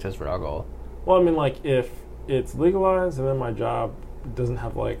got a drug test for alcohol. Well, I mean, like if it's legalized and then my job doesn't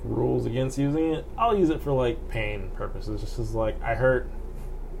have like rules against using it, I'll use it for like pain purposes. Just as like I hurt,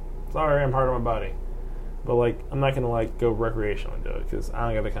 sorry, I'm hard on my body. But like I'm not gonna like go recreational and do it because I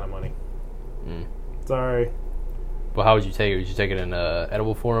don't got that kind of money. Sorry. Well, how would you take it? Would you take it in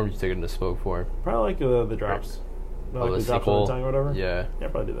edible form, or would you take it in a smoke form? Probably like the drops. Like the the drops on the tongue or whatever. Yeah. Yeah,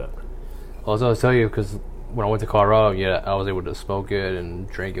 probably do that. I was going to tell you because when I went to Colorado, yeah, I was able to smoke it and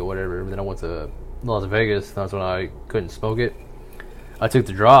drink it, whatever. But then I went to Las Vegas. That's when I couldn't smoke it. I took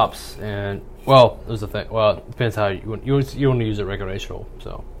the drops, and well, it was the thing. Well, it depends how you want to use it recreational.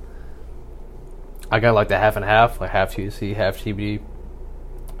 So I got like the half and half, like half THC, half CBD.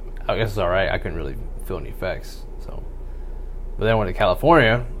 I guess it's all right. I couldn't really feel any effects. So, but then I went to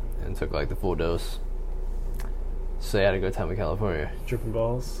California and took like the full dose. So I had a good time in California. Tripping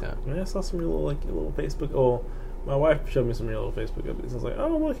balls. Yeah. I mean, I saw some real little Facebook. Oh, my wife showed me some real little Facebook updates. I was like,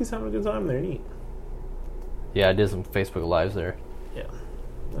 oh look, he's having a good time there. Neat. Yeah, I did some Facebook lives there. Yeah.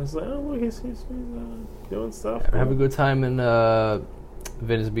 I was like, oh look, he's doing stuff. Have a good time in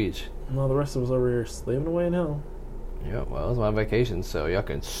Venice Beach. No, the rest of us over here slaving away in hell. Yeah, well, it was my vacation, so y'all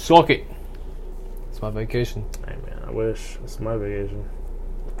can suck it. It's my vacation. Hey man, I wish it's my vacation.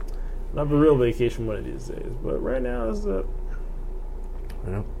 Not the real vacation one of these days, but right now is the.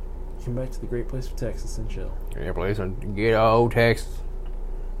 Yeah. Come back to the great place of Texas and chill. Great place in ghetto Texas.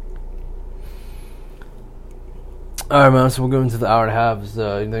 All right, man. So we're going to the hour and a half. Is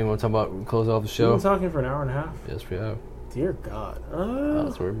anything you want to talk about? Close off the We've show. been talking for an hour and a half. Yes, we have. Dear God.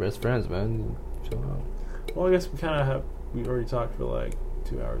 That's we're best friends, man. Chill out. Well, I guess we kind of have. We already talked for like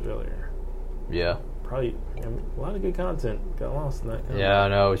 2 hours earlier. Yeah. Probably a lot of good content. Got lost in that. Yeah, I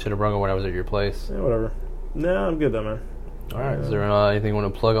know. We should have brought it when I was at your place. Yeah, whatever. No, I'm good though, man. All right. Is there anything you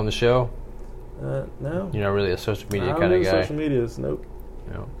want to plug on the show? No. You're not really a social media I kind of don't do guy. social medias. Nope.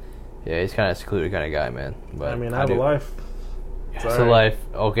 You know? Yeah, he's kind of a secluded kind of guy, man. But I mean, I have a life. It's a life.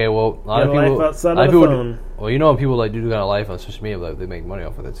 Okay, well, a lot of Life people. outside a lot of of the people. phone. Well, you know, people like do kind of life on social media, but they make money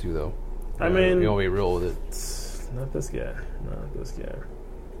off of it too, though. I mean, you don't be real with it. Not this guy. Not this guy.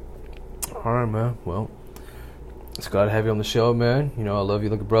 All right, man. Well, it's glad to have you on the show, man. You know, I love you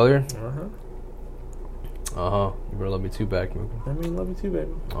like a brother. You better love me too back, man. I mean, love you too,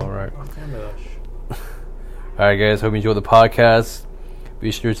 baby. All right. Oh, All right, guys. Hope you enjoyed the podcast.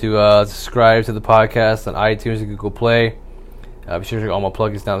 Be sure to subscribe to the podcast on iTunes and Google Play. Be sure to check all my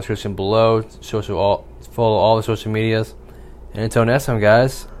plugins down in the description below. Follow all the social medias. And until next time,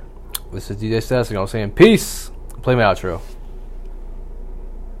 guys, this is DJ Stats, and I'm saying peace. Play my outro.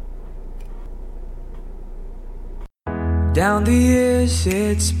 Down the years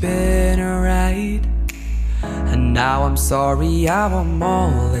it's been a ride, and now I'm sorry I'm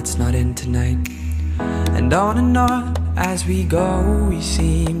all it's not in tonight. And on as we go we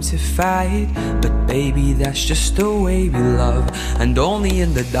seem to fight, but baby that's just the way we love. And only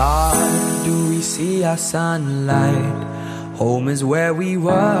in the dark do we see our sunlight. Home is where we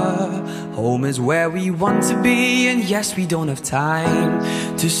were, home is where we want to be. And yes, we don't have time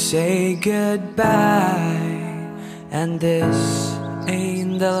to say goodbye, and this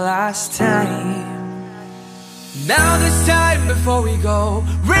ain't the last time. Now this time before we go,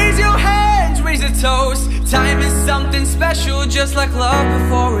 raise your hands, raise a toast. Time is something special, just like love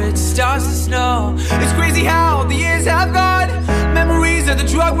before it starts to snow. It's crazy how the years have gone, memories of the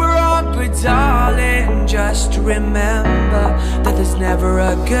drug we're on. But darling, just remember that there's never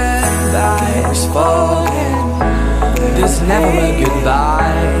a goodbye. There's falling, there's never a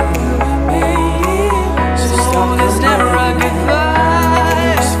goodbye. So there's never a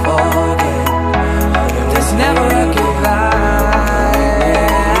goodbye. There's falling, there's never a goodbye.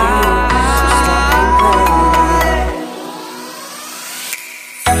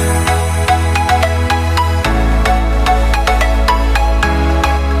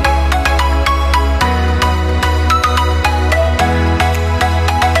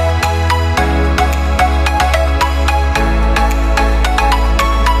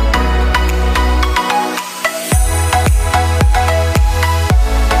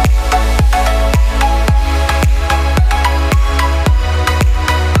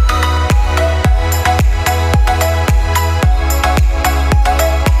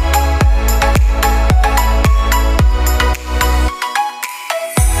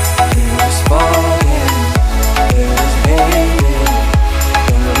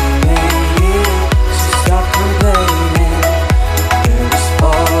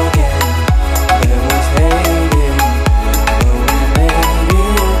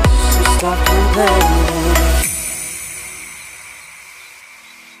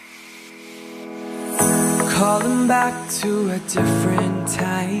 Calling back to a different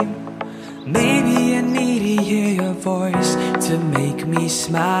time. Maybe I need to hear your voice to make me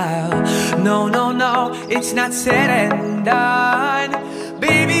smile. No, no, no, it's not said and done.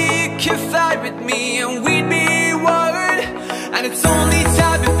 Baby, you can fly with me and we'd be one. And it's only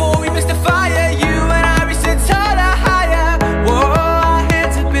time before we miss the fire. You and I reach the taller, higher. Whoa, our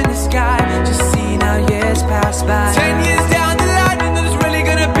hands up in the sky, just seeing how years pass by. 10 years down the line, and there's really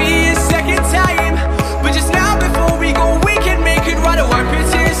gonna be a second time. But just now before we go, we can make it right. Wipe your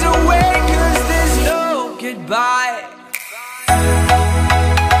tears away, 'cause there's no goodbye.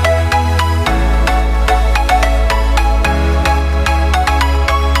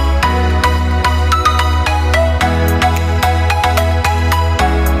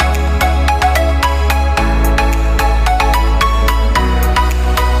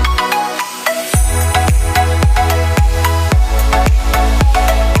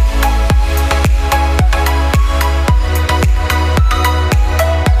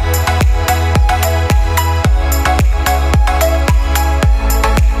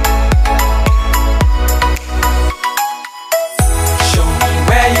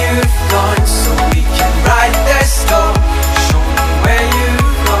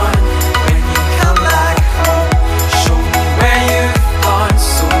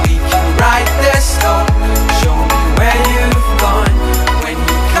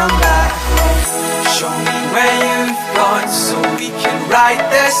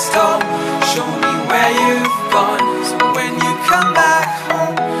 Show me where you've gone, so when you come back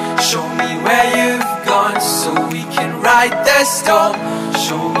home. Show me where you've gone, so we can write the storm.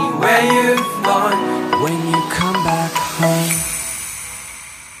 Show me where you've gone.